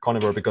strict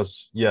carnivore,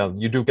 because yeah,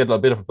 you do get a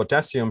bit of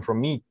potassium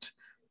from meat,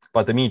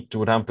 but the meat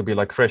would have to be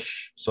like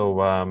fresh,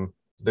 so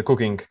the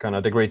cooking kind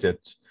of degrades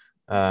it.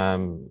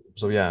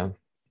 So yeah,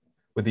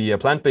 with the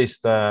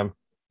plant-based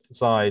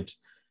side,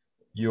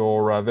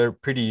 you're very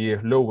pretty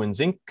low in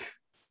zinc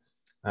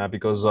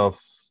because of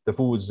the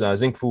foods.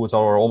 Zinc foods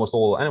are almost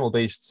all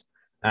animal-based,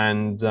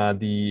 and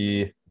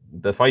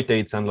the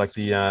phytates and like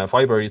the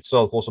fiber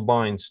itself also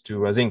binds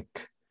to zinc,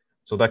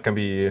 so that can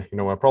be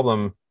a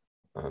problem,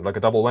 like a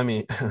double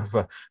whammy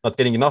of not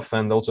getting enough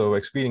and also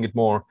excreting it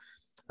more,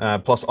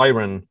 plus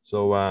iron.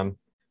 So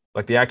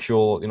like the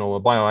actual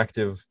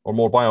bioactive or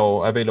more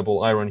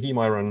bioavailable iron,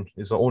 heme iron,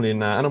 is only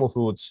in animal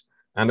foods,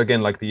 and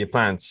again like the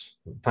plants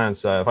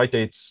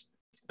phytates,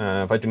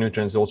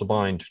 phytonutrients also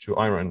bind to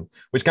iron,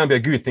 which can be a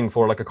good thing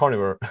for like a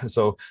carnivore.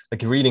 So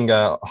like if you're eating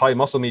a high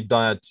muscle meat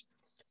diet,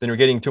 then you're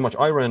getting too much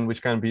iron,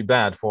 which can be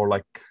bad for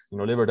like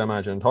liver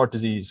damage and heart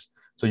disease.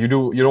 So you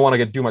don't want to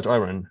get too much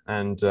iron,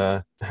 and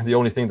the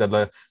only thing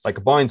that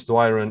like binds to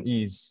iron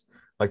is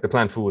like the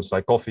plant foods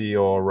like coffee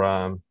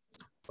or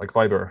like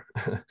fiber.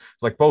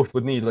 Like both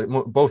would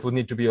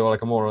need to be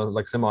like a more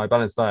like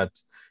semi-balanced diet.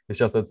 It's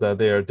just that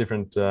they are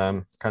different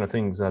kind of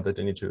things that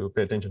they need to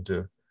pay attention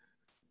to.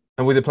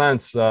 And with the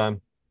plants,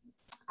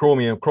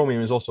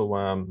 chromium is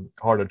also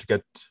harder to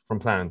get from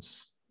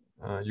plants.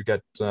 You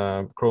get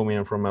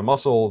chromium from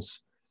mussels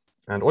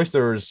and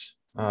oysters,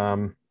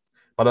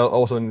 but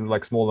also in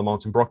like small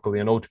amounts in broccoli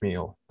and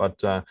oatmeal. But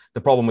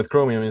the problem with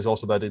chromium is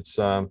also that it's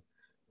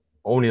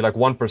only like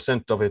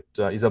 1% of it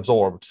is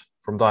absorbed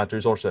from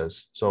dietary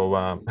sources.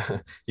 So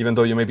even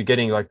though you may be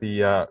getting like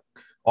the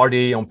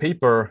RDA on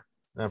paper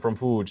from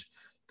food,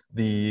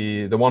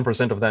 the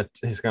 1% of that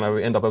is going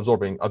to end up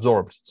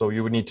absorbed. So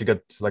you would need to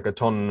get like a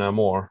ton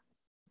more.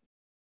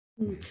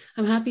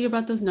 I'm happy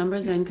about those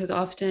numbers, and because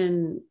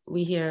often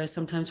we hear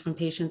sometimes from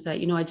patients that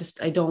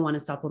I don't want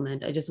to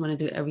supplement, I just want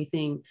to do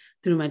everything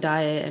through my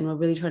diet, and we're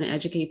really trying to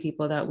educate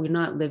people that we're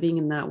not living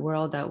in that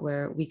world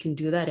where we can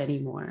do that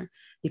anymore,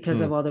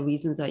 because of all the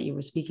reasons that you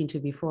were speaking to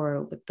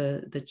before, with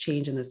the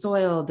change in the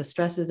soil, the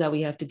stresses that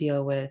we have to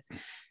deal with,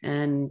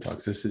 and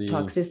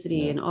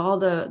toxicity and all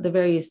the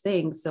various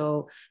things.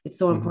 So it's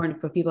so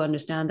important for people to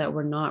understand that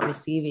we're not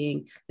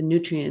receiving the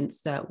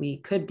nutrients that we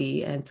could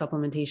be, and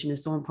supplementation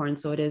is so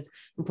important. So it is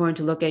important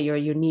to look at your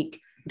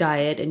unique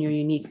diet and your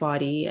unique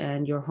body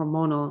and your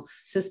hormonal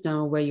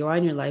system, where you are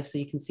in your life, so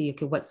you can see,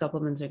 okay, what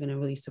supplements are going to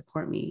really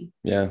support me.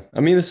 Yeah,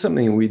 I mean, it's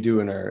something we do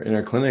in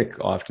our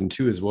clinic often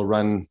too, is we'll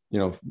run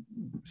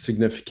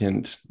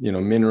significant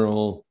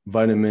mineral,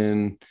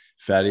 vitamin,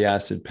 fatty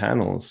acid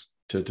panels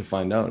to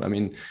find out. I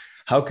mean,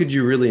 how could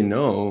you really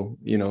know,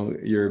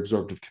 your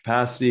absorptive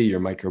capacity, your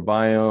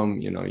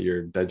microbiome,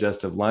 your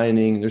digestive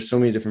lining? There's so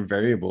many different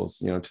variables,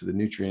 to the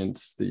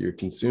nutrients that you're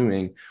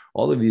consuming.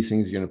 All of these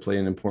things are going to play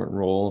an important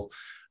role,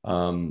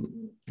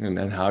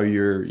 and how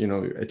you're,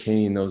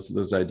 attaining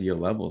those ideal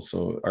levels.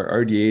 So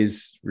our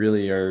RDAs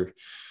really are,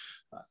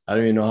 I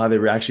don't even know how they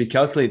actually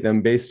calculate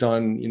them based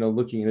on,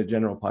 looking at a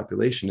general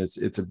population. It's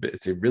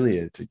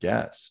a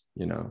guess,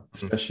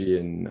 especially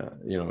in,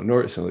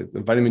 north. So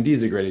the vitamin D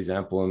is a great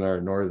example in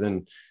our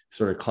northern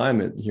sort of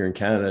climate here in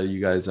Canada. You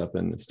guys up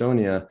in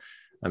Estonia,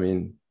 I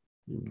mean,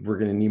 we're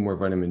going to need more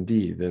vitamin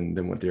D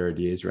than what the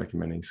RDA is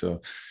recommending. So,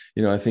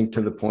 I think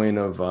to the point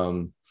of,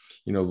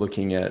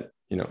 looking at,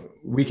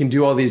 we can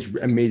do all these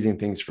amazing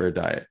things for a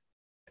diet.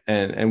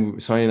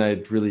 And Sonia and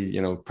I really,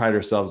 pride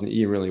ourselves in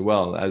eating really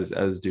well,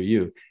 as do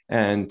you.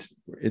 And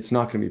it's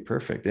not going to be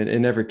perfect. It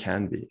never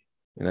can be.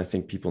 And I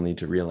think people need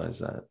to realize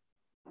that.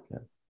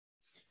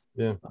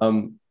 Yeah.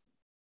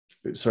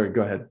 Sorry,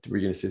 go ahead. Were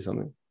you going to say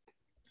something?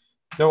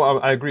 No,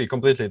 I agree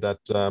completely that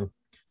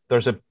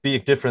there's a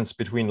big difference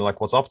between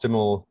like what's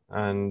optimal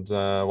and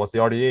what's the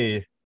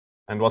RDA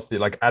and what's the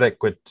like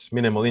adequate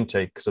minimal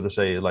intake, so to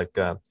say. Like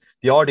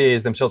the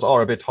RDAs themselves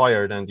are a bit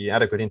higher than the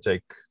adequate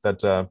intake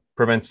that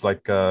prevents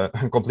like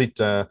complete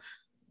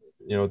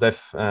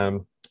death.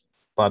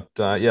 But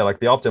like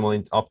the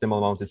optimal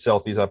amount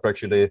itself is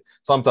actually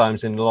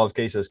sometimes in a lot of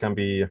cases can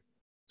be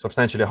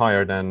substantially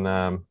higher than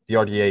the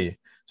RDA.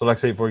 So like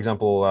say, for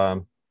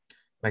example,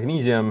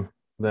 magnesium,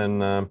 then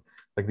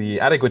like the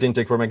adequate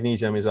intake for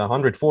magnesium is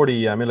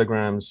 140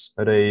 milligrams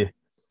a day.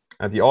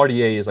 The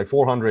RDA is like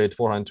 400,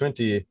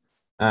 420.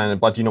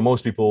 But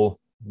most people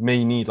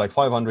may need like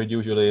 500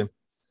 usually,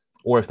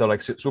 or if they're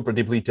like super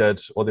depleted,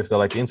 or if they're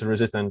like insulin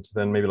resistant,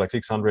 then maybe like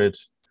 600,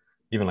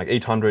 even like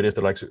 800 if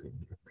they're like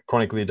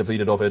chronically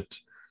depleted of it.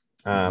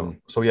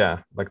 So yeah,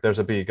 like there's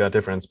a big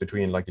difference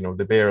between like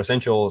the bare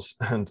essentials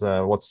and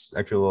what's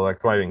actually like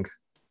thriving.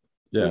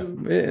 Yeah,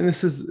 and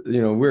this is,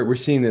 we're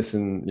seeing this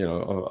in,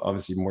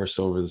 obviously more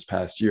so over this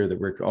past year, that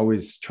we're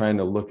always trying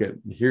to look at,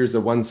 here's a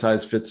one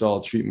size fits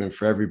all treatment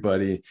for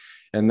everybody.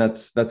 And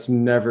that's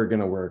never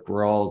going to work.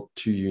 We're all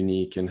too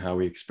unique in how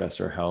we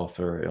express our health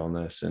or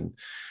illness. And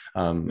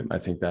I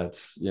think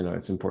that's,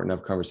 it's important to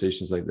have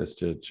conversations like this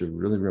to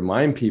really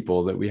remind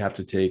people that we have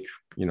to take,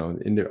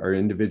 into our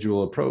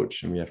individual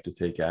approach, and we have to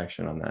take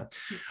action on that.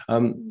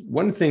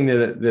 One thing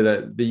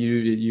that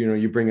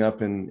you bring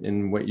up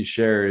in what you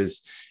share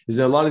is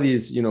that a lot of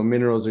these,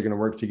 minerals are going to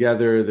work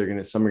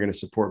together. Some are going to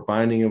support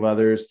binding of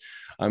others.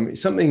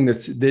 Something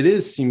that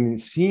is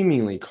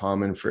seemingly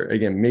common for,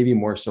 again, maybe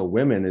more so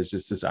women, is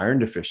just this iron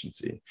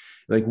deficiency.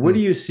 Like, what do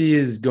you see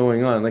is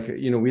going on? Like,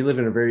 we live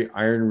in a very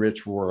iron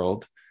rich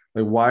world.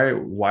 Like,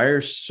 why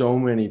are so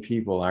many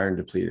people iron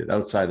depleted,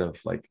 outside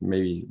of like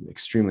maybe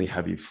extremely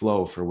heavy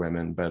flow for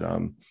women? But,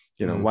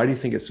 why do you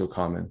think it's so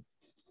common?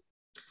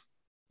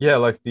 Yeah,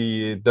 like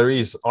there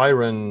is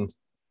iron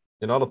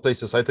in other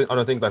places. I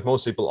don't think that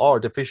most people are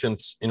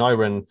deficient in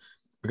iron,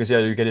 because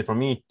you get it from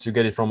meat, you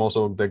get it from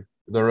also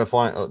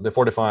the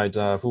fortified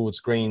foods,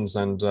 grains,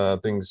 and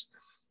things.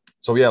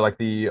 So yeah, like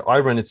the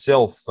iron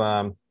itself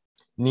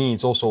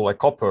needs also like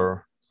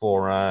copper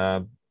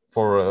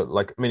for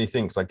like many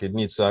things. Like it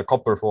needs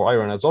copper for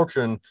iron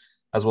absorption,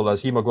 as well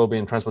as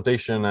hemoglobin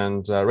transportation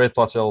and red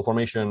blood cell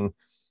formation.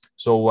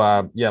 So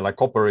like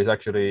copper is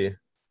actually,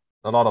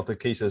 a lot of the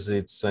cases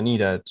it's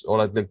needed, or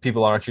like the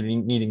people are actually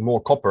needing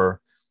more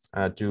copper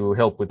to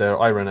help with their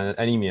iron and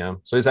anemia.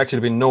 So it's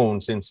actually been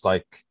known since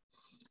like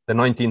the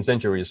 19th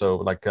century. So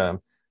like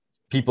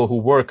people who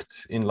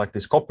worked in like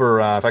these copper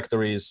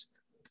factories,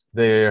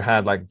 they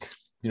had like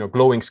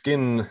glowing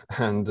skin,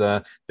 and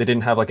they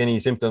didn't have like any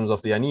symptoms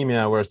of the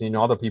anemia, whereas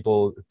other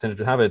people tended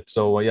to have it.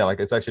 So like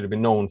it's actually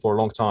been known for a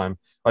long time,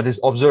 but it's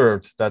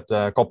observed that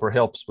copper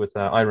helps with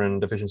iron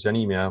deficiency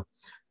anemia.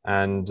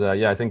 And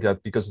I think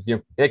that because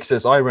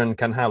excess iron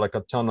can have like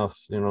a ton of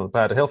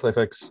bad health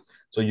effects,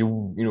 so you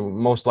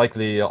most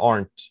likely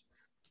aren't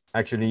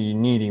actually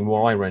needing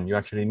more iron. You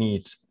actually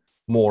need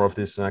more of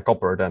this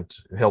copper that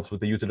helps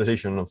with the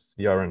utilization of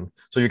the iron.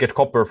 So you get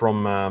copper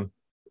from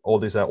all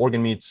these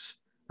organ meats,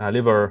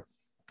 liver,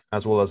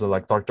 as well as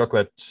like dark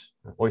chocolate,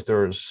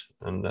 oysters,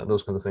 and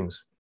those kinds of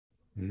things.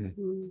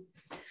 Mm-hmm.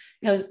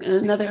 That was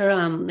another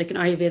like an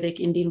Ayurvedic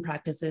Indian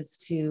practice is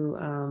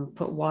to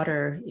put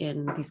water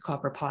in these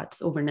copper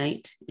pots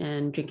overnight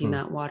and drinking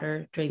that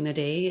water during the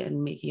day,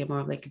 and making it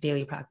more of like a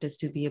daily practice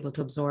to be able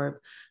to absorb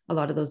a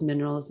lot of those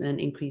minerals and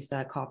increase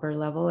that copper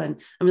level. And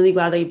I'm really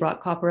glad that you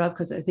brought copper up,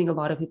 because I think a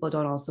lot of people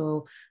don't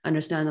also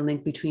understand the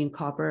link between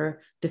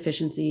copper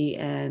deficiency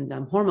and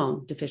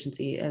hormone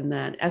deficiency, and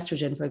that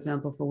estrogen, for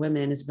example, for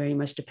women is very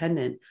much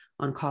dependent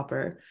on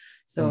copper.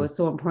 So it's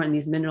so important.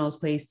 These minerals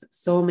play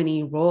so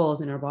many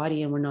roles in our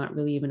body, and we're not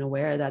really even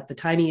aware that the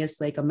tiniest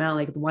like amount,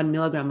 like 1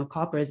 milligram of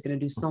copper, is going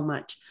to do so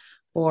much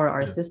for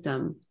our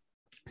system.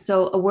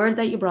 So a word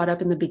that you brought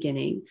up in the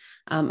beginning,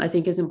 I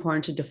think is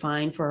important to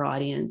define for our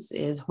audience,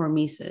 is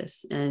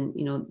hormesis. And,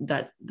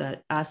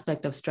 that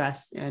aspect of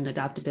stress and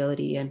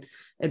adaptability and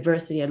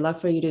adversity. I'd love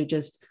for you to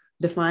just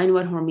define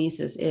what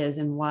hormesis is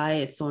and why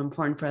it's so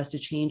important for us to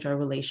change our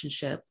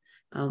relationship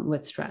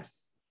with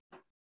stress.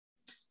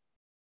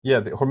 Yeah,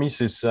 the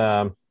hormesis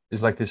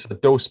is like this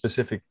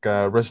dose-specific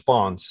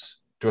response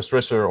to a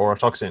stressor or a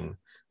toxin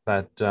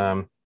that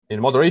in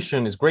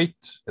moderation is great.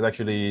 It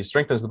actually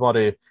strengthens the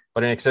body,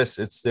 but in excess,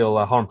 it's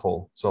still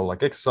harmful. So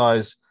like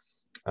exercise,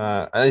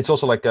 and it's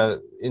also like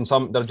in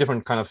some, there are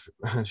different kind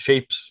of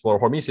shapes for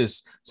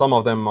hormesis. Some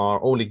of them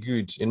are only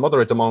good in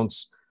moderate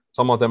amounts.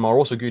 Some of them are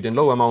also good in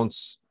low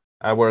amounts,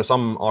 where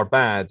some are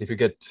bad if you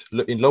get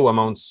in low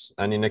amounts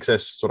and in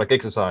excess. So like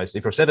exercise,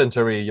 if you're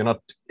sedentary, you're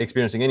not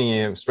experiencing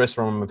any stress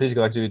from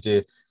physical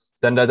activity,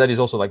 then that is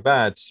also like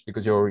bad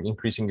because you're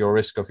increasing your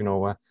risk of,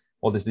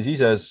 all these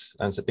diseases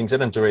and being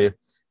sedentary.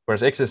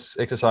 Whereas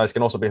exercise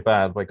can also be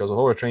bad because of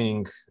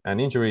overtraining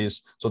and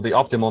injuries. So the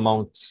optimal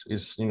amount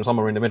is,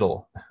 somewhere in the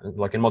middle,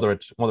 like in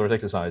moderate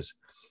exercise.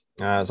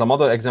 Some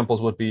other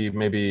examples would be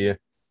maybe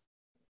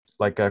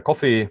like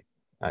coffee.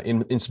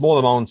 In small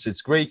amounts,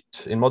 it's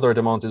great. In moderate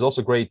amounts, it's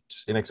also great.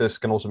 In excess,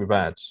 can also be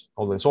bad.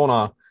 Although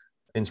sauna,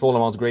 in small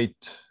amounts, great.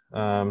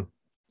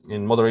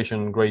 In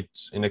moderation, great.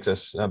 In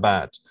excess,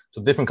 bad.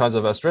 So different kinds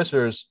of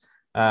stressors.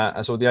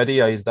 And so the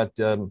idea is that,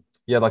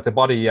 like the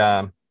body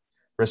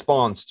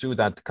responds to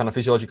that kind of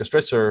physiological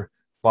stressor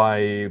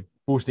by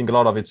boosting a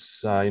lot of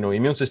its,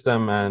 immune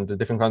system and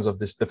different kinds of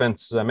these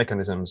defense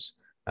mechanisms.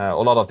 A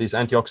lot of these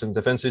antioxidant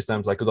defense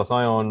systems like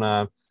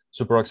glutathione,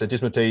 superoxide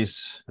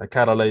dismutase,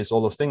 catalase, all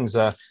those things,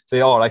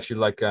 they are actually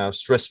like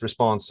stress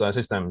response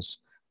systems.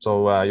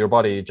 So your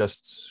body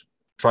just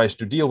tries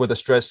to deal with the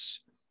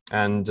stress,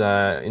 and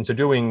in so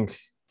doing,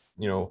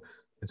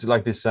 it's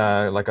like this,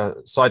 like a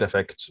side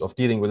effect of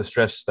dealing with the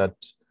stress, that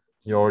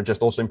you're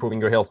just also improving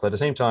your health at the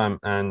same time,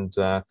 and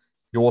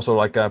you also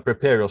like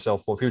prepare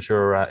yourself for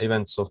future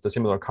events of the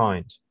similar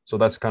kind. So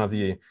that's kind of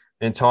the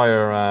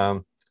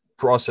entire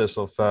process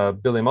of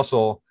building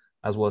muscle,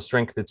 as well as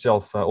strength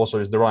itself, also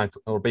is derived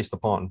or based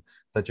upon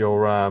that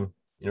you're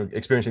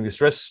experiencing the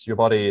stress. Your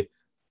body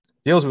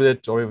deals with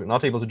it, or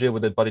not able to deal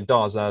with it, but it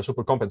does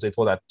super compensate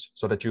for that,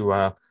 so that you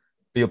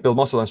build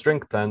muscle and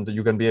strength, and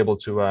you can be able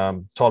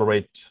to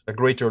tolerate a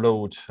greater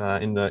load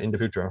in the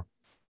future.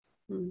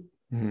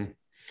 Mm-hmm.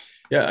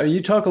 Yeah,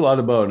 you talk a lot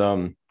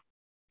about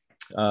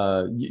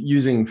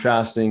using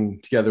fasting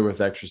together with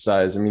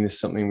exercise. I mean, it's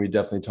something we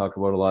definitely talk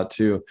about a lot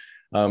too.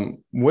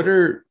 What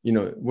are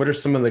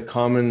some of the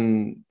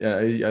common,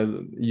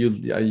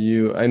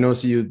 I know,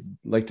 so you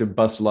like to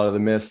bust a lot of the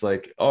myths,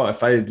 like, oh,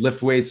 if I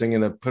lift weights, I'm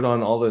going to put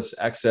on all this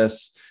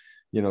excess,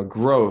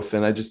 growth,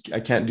 and I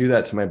can't do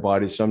that to my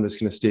body, so I'm just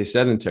going to stay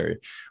sedentary.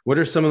 What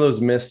are some of those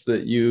myths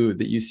that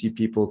you see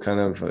people kind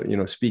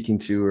of, speaking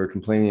to or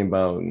complaining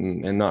about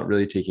and not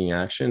really taking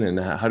action? And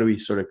how do we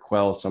sort of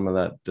quell some of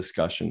that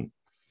discussion?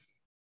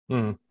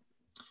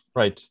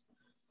 Right.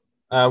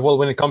 Well,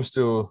 when it comes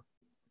to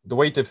the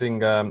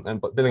weightlifting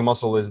and building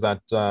muscle, is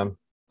that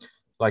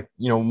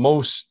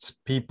most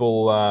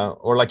people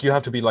or like you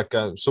have to be like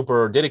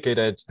super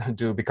dedicated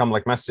to become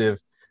like massive,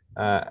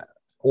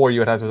 or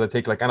you would have to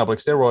take like anabolic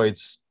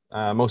steroids.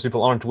 Most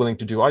people aren't willing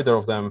to do either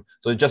of them.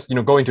 So just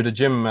going to the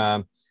gym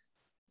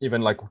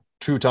even like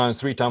 2 times,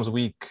 3 times a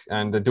week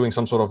and doing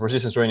some sort of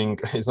resistance training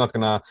is not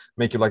gonna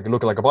make you like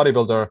look like a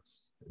bodybuilder.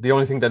 The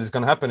only thing that is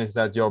going to happen is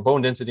that your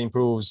bone density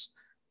improves,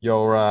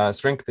 your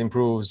strength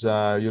improves,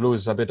 you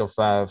lose a bit of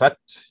fat,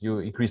 you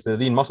increase the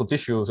lean muscle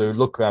tissue, so you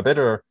look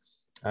better,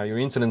 your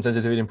insulin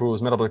sensitivity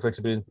improves, metabolic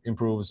flexibility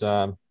improves.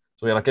 So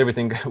yeah, like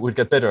everything would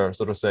get better,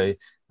 so to say.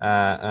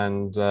 I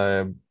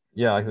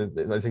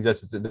think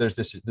there's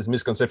this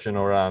misconception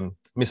or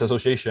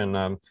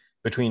misassociation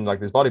between like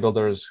these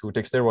bodybuilders who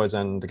take steroids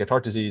and get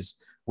heart disease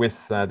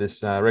with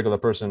this regular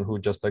person who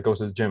just goes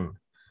to the gym.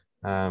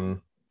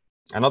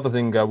 Another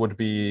thing would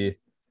be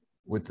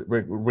with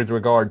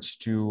regards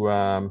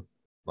to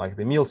like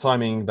the meal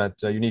timing, that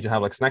you need to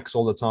have like snacks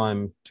all the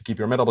time to keep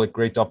your metabolic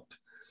rate up.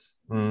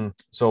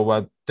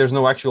 So there's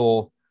no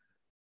actual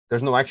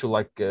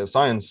like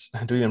science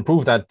to even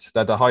prove that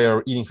a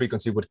higher eating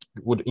frequency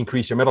would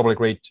increase your metabolic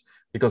rate,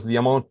 because the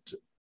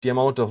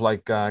amount of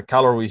like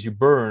calories you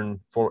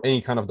burn for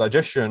any kind of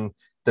digestion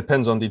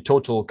depends on the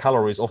total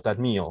calories of that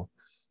meal.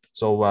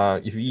 So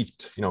if you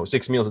eat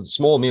 6 meals,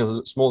 small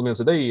meals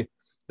a day,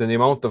 then the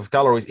amount of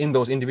calories in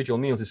those individual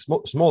meals is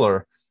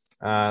smaller.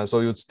 So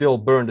you'd still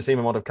burn the same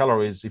amount of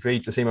calories if you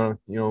ate the same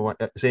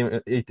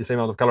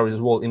amount of calories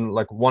as well in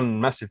like one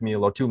massive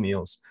meal or 2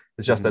 meals.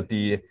 It's just that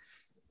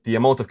the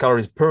amount of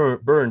calories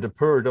burned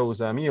per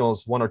those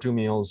meals, 1 or 2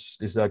 meals,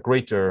 is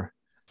greater,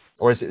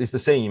 or is the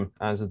same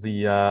as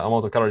the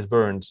amount of calories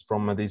burned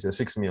from these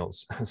 6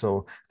 meals.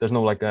 So there's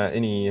no like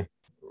any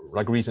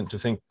like reason to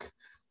think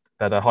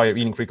that a higher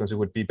eating frequency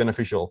would be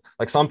beneficial.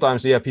 Like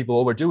sometimes, people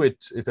overdo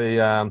it. If they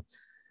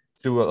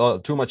do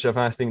too much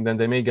fasting, then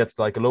they may get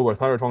like a lower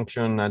thyroid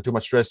function and too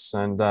much stress,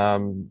 and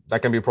that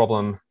can be a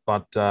problem.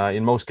 But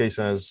in most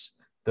cases,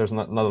 there's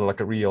not like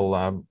a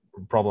real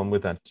problem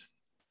with that.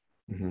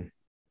 Mm-hmm.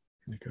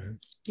 Okay.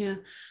 Yeah.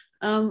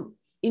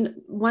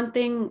 one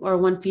thing or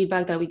one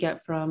feedback that we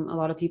get from a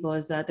lot of people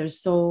is that there's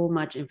so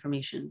much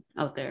information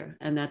out there,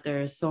 and that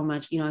there's so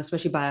much,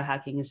 especially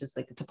biohacking is just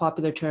like, it's a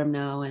popular term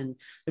now, and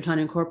they're trying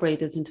to incorporate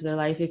this into their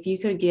life. If you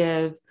could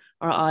give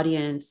our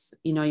audience,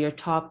 your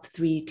top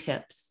 3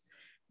 tips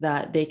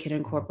that they can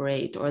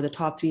incorporate, or the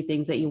top 3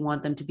 things that you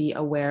want them to be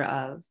aware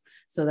of,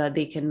 so that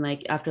they can,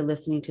 like, after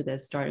listening to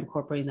this, start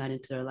incorporating that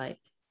into their life.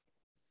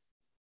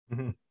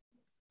 Mm-hmm.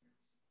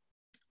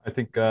 I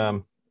think,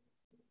 I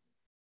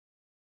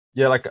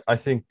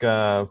think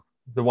the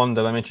one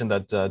that I mentioned,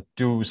 that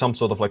do some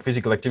sort of like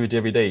physical activity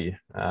every day,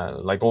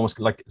 like almost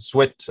like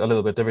sweat a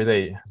little bit every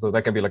day. So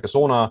that can be like a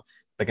sauna,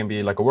 that can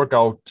be like a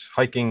workout,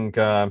 hiking,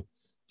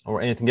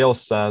 or anything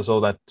else, so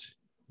that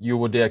you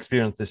would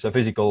experience this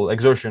physical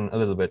exertion a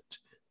little bit.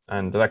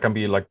 And that can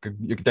be like,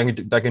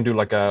 that can do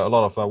like a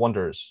lot of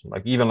wonders.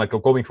 Like even like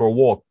going for a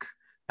walk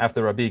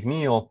after a big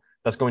meal,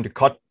 that's going to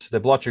cut the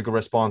blood sugar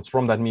response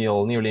from that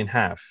meal nearly in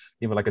half,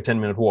 even like a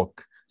 10-minute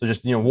walk. So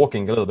just,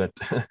 walking a little bit,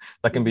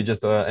 that can be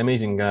just an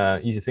amazing,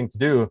 easy thing to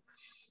do.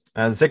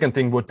 The second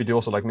thing would be to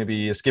also like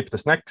maybe skip the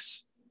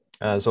snacks.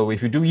 So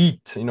if you do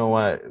eat,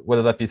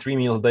 whether that be 3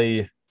 meals a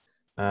day,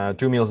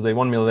 2 meals a day,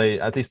 1 meal a day,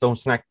 at least don't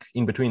snack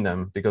in between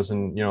them, because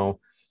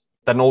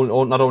that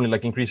not only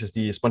like increases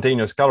the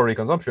spontaneous calorie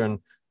consumption,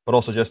 but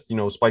also just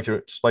spike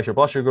your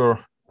blood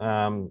sugar.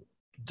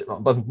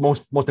 But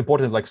most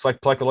importantly, like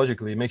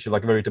psychologically, it makes you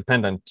like very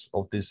dependent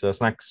of these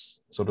snacks,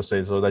 so to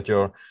say, so that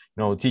you're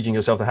teaching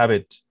yourself the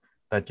habit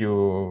that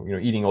you're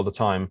eating all the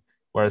time.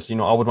 Whereas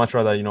I would much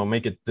rather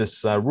make it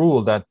this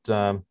rule that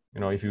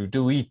if you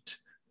do eat,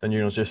 then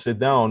just sit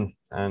down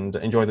and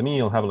enjoy the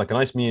meal, have like a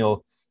nice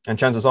meal, and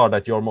chances are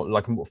that you're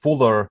like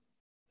fuller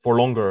for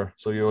longer,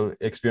 so you'll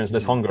experience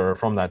less hunger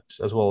from that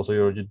as well. So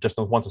you just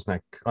don't want to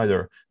snack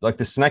either. Like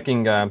the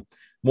snacking,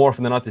 more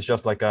often than not, is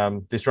just like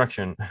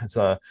distraction.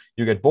 So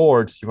you get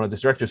bored, you want to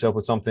distract yourself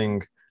with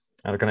something,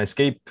 and kind of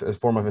escape, a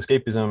form of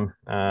escapism.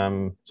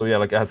 So yeah,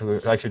 like I have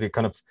to actually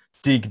kind of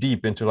dig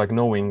deep into like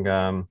knowing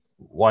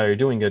why you're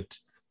doing it,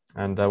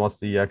 and what's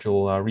the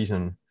actual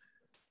reason.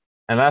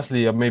 And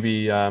lastly,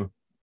 maybe I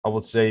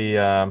would say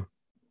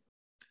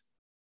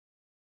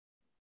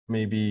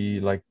maybe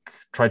like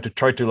try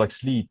to like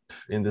sleep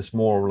in this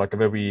more like a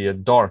very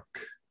dark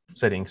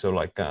setting. So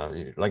like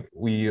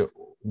we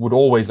would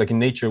always, like in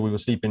nature, we would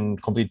sleep in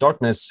complete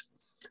darkness,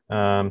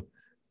 but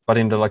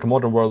in the like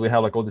modern world, we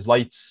have like all these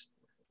lights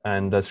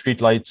and street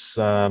lights,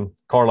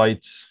 car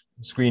lights,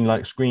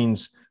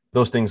 screens.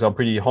 Those things are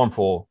pretty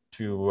harmful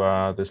to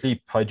the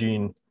sleep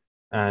hygiene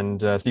and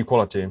sleep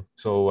quality.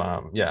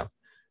 So yeah,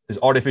 this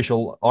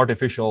artificial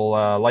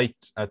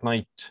light at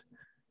night,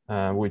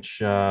 which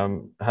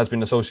has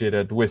been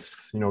associated with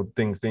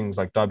things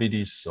like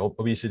diabetes,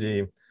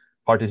 obesity,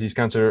 heart disease,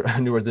 cancer,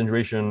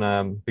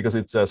 neurodegeneration, because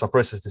it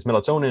suppresses this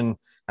melatonin,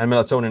 and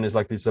melatonin is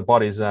like this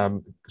body's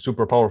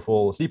super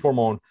powerful sleep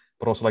hormone,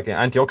 but also like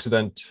an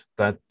antioxidant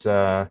that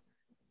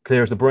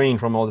clears the brain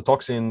from all the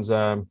toxins,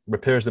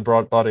 repairs the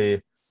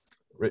body,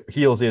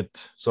 heals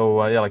it.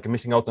 So yeah, like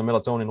missing out on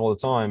melatonin all the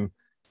time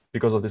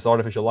because of this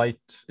artificial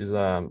light is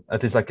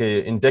at least like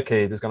in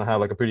decades, is going to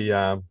have like a pretty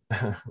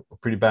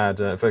pretty bad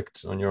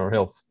effect on your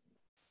health.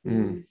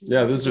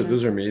 Yeah, those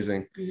are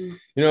amazing.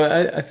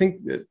 I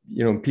think that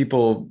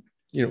people,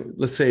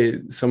 let's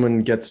say someone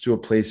gets to a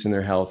place in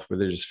their health where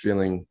they're just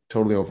feeling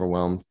totally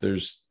overwhelmed.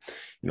 There's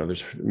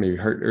maybe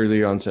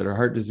early onset or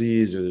heart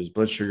disease, or there's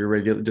blood sugar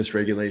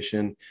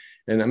dysregulation.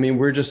 And I mean,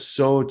 we're just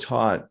so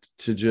taught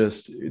to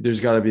there's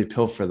got to be a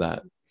pill for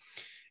that.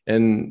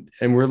 And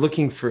we're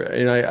looking for,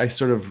 and I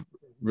sort of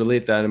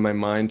relate that in my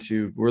mind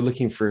to, we're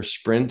looking for a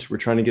sprint. We're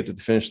trying to get to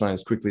the finish line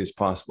as quickly as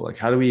possible. Like,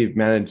 how do we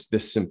manage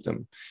this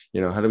symptom?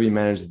 How do we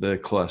manage the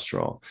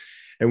cholesterol?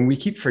 And we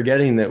keep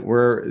forgetting that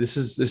this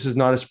is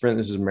not a sprint.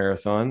 This is a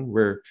marathon.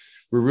 We're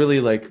really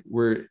like,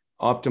 we're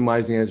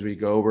optimizing as we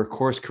go. We're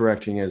course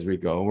correcting as we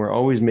go. We're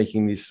always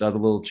making these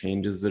subtle little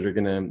changes that we're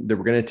going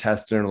to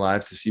test in our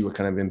lives to see what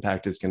kind of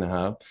impact it's going to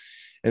have.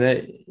 And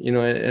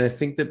I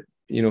think that,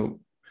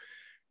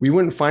 we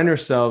wouldn't find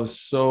ourselves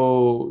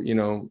so,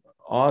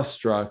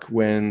 awestruck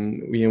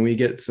when we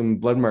get some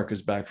blood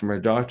markers back from our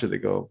doctor that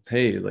go,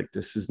 hey, like,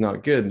 this is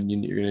not good, and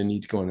you're going to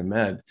need to go on a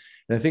med.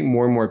 And I think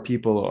more and more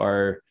people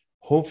are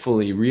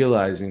hopefully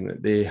realizing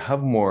that they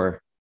have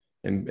more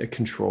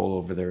control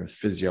over their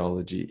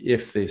physiology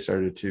if they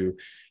started to,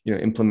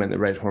 implement the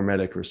right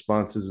hormetic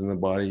responses in the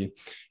body,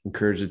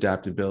 encourage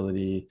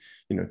adaptability,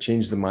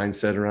 change the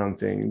mindset around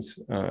things.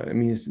 I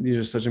mean, these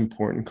are such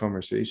important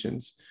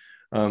conversations.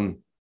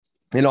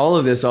 And all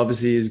of this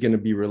obviously is going to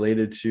be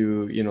related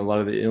to, a lot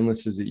of the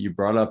illnesses that you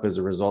brought up as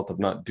a result of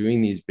not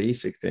doing these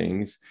basic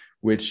things,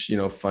 which,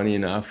 funny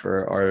enough,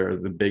 are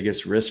the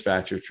biggest risk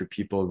factors for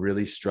people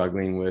really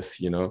struggling with,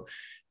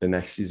 the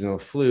next seasonal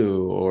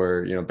flu,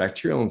 or,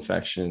 bacterial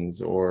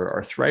infections, or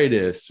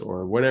arthritis,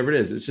 or whatever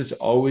it is. It's just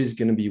always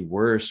going to be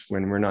worse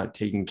when we're not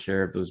taking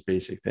care of those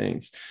basic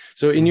things.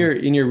 So in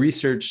your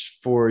research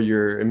for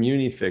your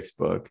Immunity Fix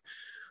book,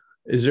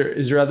 is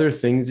there other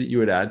things that you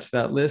would add to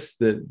that list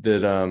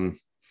that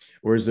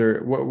or is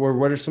there,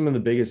 what are some of the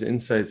biggest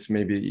insights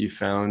maybe that you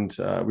found?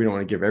 We don't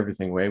want to give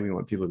everything away. We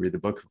want people to read the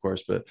book, of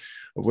course, but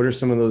what are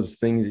some of those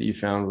things that you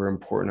found were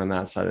important on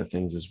that side of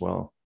things as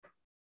well?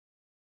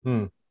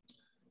 I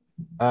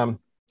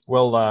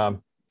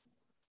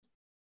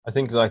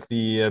think like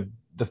the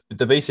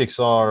basics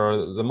are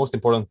the most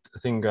important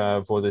thing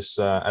for this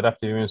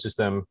adaptive immune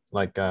system,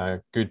 like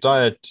good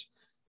diet,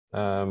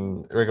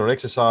 regular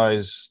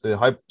exercise. The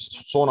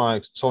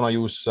sauna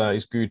use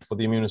is good for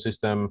the immune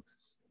system.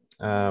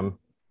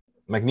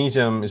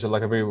 Magnesium is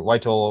like a very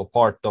vital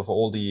part of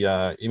all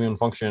the immune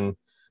function.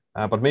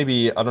 But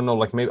maybe, I don't know,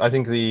 like maybe I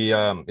think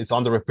it's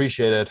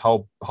underappreciated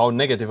how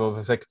negative of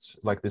effects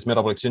like this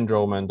metabolic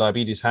syndrome and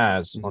diabetes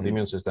has on the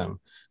immune system.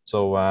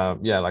 So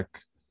like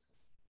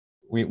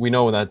we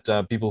know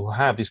that people who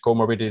have these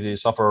comorbidities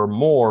suffer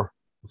more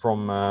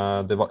from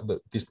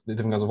these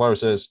different kinds of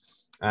viruses.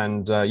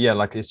 And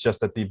like it's just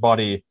that the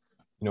body,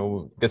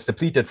 gets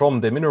depleted from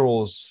the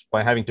minerals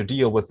by having to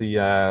deal with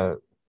the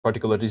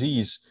particular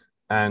disease,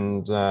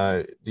 and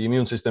the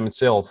immune system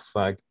itself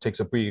takes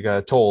a big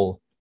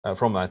toll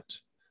from that.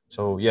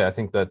 So I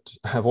think that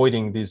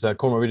avoiding these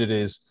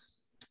comorbidities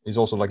is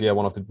also like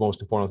one of the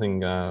most important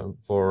thing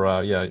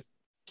for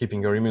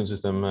keeping your immune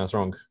system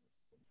strong.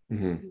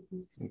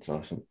 That's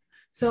awesome.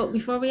 So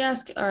before we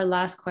ask our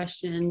last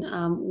question,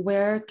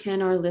 where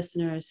can our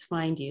listeners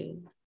find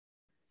you?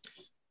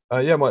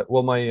 My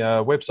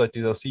website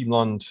is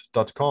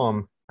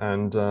siimland.com,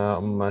 and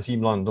I'm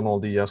Siim Land on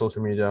all the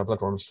social media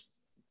platforms.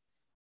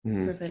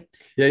 Perfect.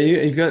 Yeah,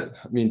 you got,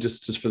 I mean,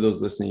 just for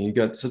those listening, you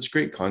got such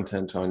great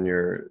content on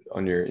your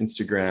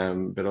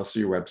Instagram, but also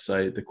your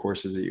website, the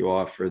courses that you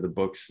offer, the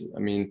books. I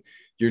mean,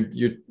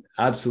 you're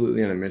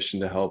absolutely on a mission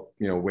to help,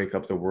 wake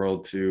up the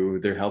world to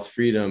their health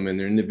freedom and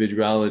their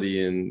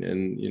individuality and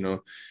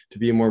to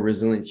be a more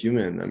resilient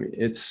human. I mean,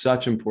 it's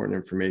such important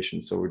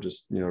information. So we're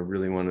just,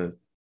 really want to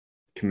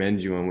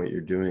commend you on what you're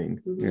doing.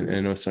 And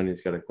I know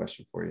Sonia's got a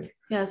question for you.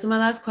 Yeah, so my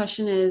last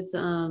question is,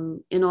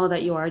 in all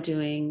that you are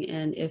doing,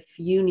 and if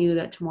you knew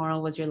that tomorrow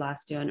was your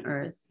last day on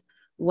earth,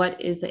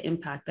 what is the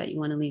impact that you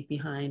want to leave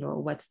behind,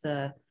 or what's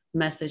the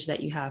message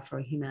that you have for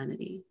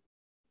humanity?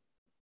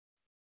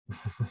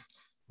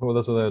 Well,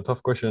 that's a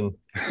tough question.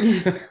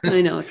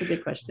 I know, it's a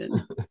big question.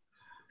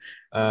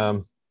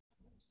 I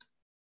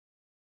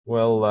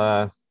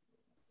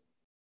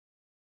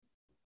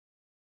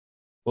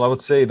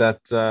would say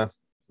that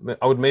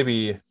I would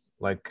maybe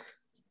like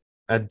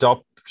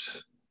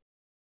adopt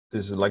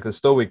this, like the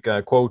Stoic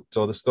quote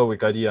or the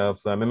Stoic idea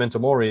of memento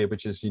mori,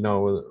 which is,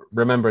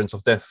 remembrance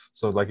of death.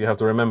 So like you have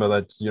to remember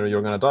that,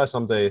 you're going to die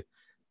someday,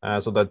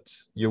 so that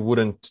you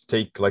wouldn't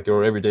take like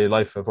your everyday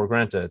life for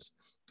granted,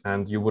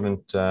 and you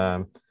wouldn't,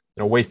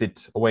 waste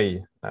it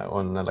away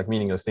on like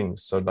meaningless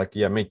things. So like,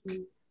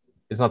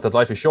 it's not that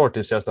life is short.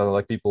 It's just that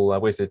like people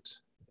waste it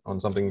on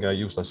something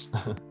useless.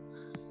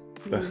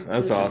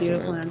 That's awesome. A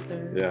beautiful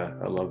answer. Yeah,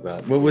 I love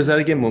that. What was that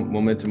again?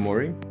 Memento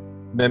mori?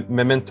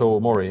 Memento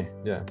mori.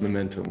 Yeah.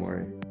 Memento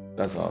mori.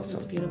 That's awesome.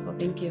 That's beautiful.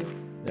 Thank you.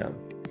 Yeah.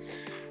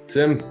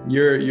 Sim,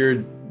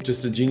 you're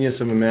just a genius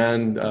of a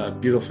man, a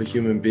beautiful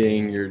human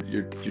being. You're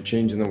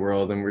changing the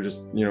world, and we're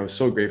just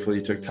so grateful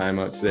you took time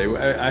out today.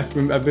 I've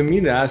been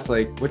meaning to ask,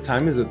 like, what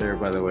time is it there,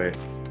 by the way?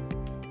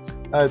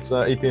 It's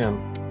 8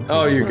 p.m.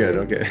 Oh, you're good.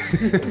 Okay.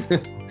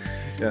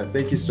 Yeah.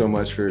 Thank you so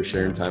much for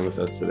sharing time with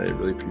us today.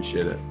 Really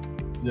appreciate it.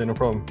 Yeah, no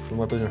problem. It was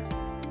my pleasure.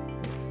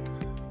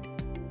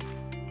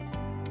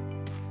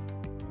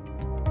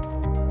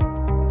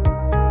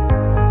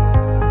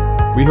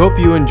 We hope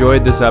you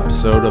enjoyed this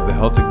episode of the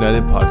Health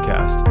Ignited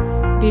podcast.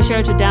 Be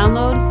sure to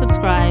download,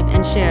 subscribe,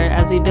 and share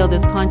as we build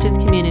this conscious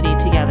community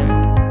together.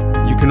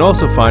 You can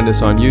also find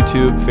us on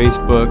YouTube,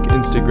 Facebook,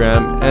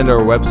 Instagram, and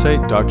our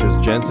website,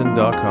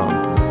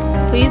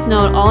 drsjensen.com. Please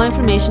note all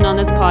information on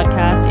this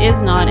podcast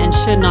is not and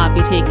should not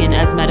be taken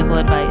as medical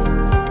advice.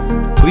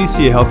 Please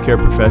see a healthcare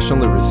professional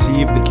to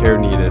receive the care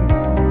needed.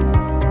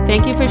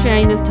 Thank you for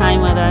sharing this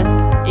time with us,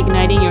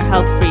 igniting your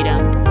health freedom.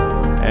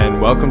 And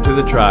welcome to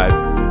the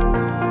tribe.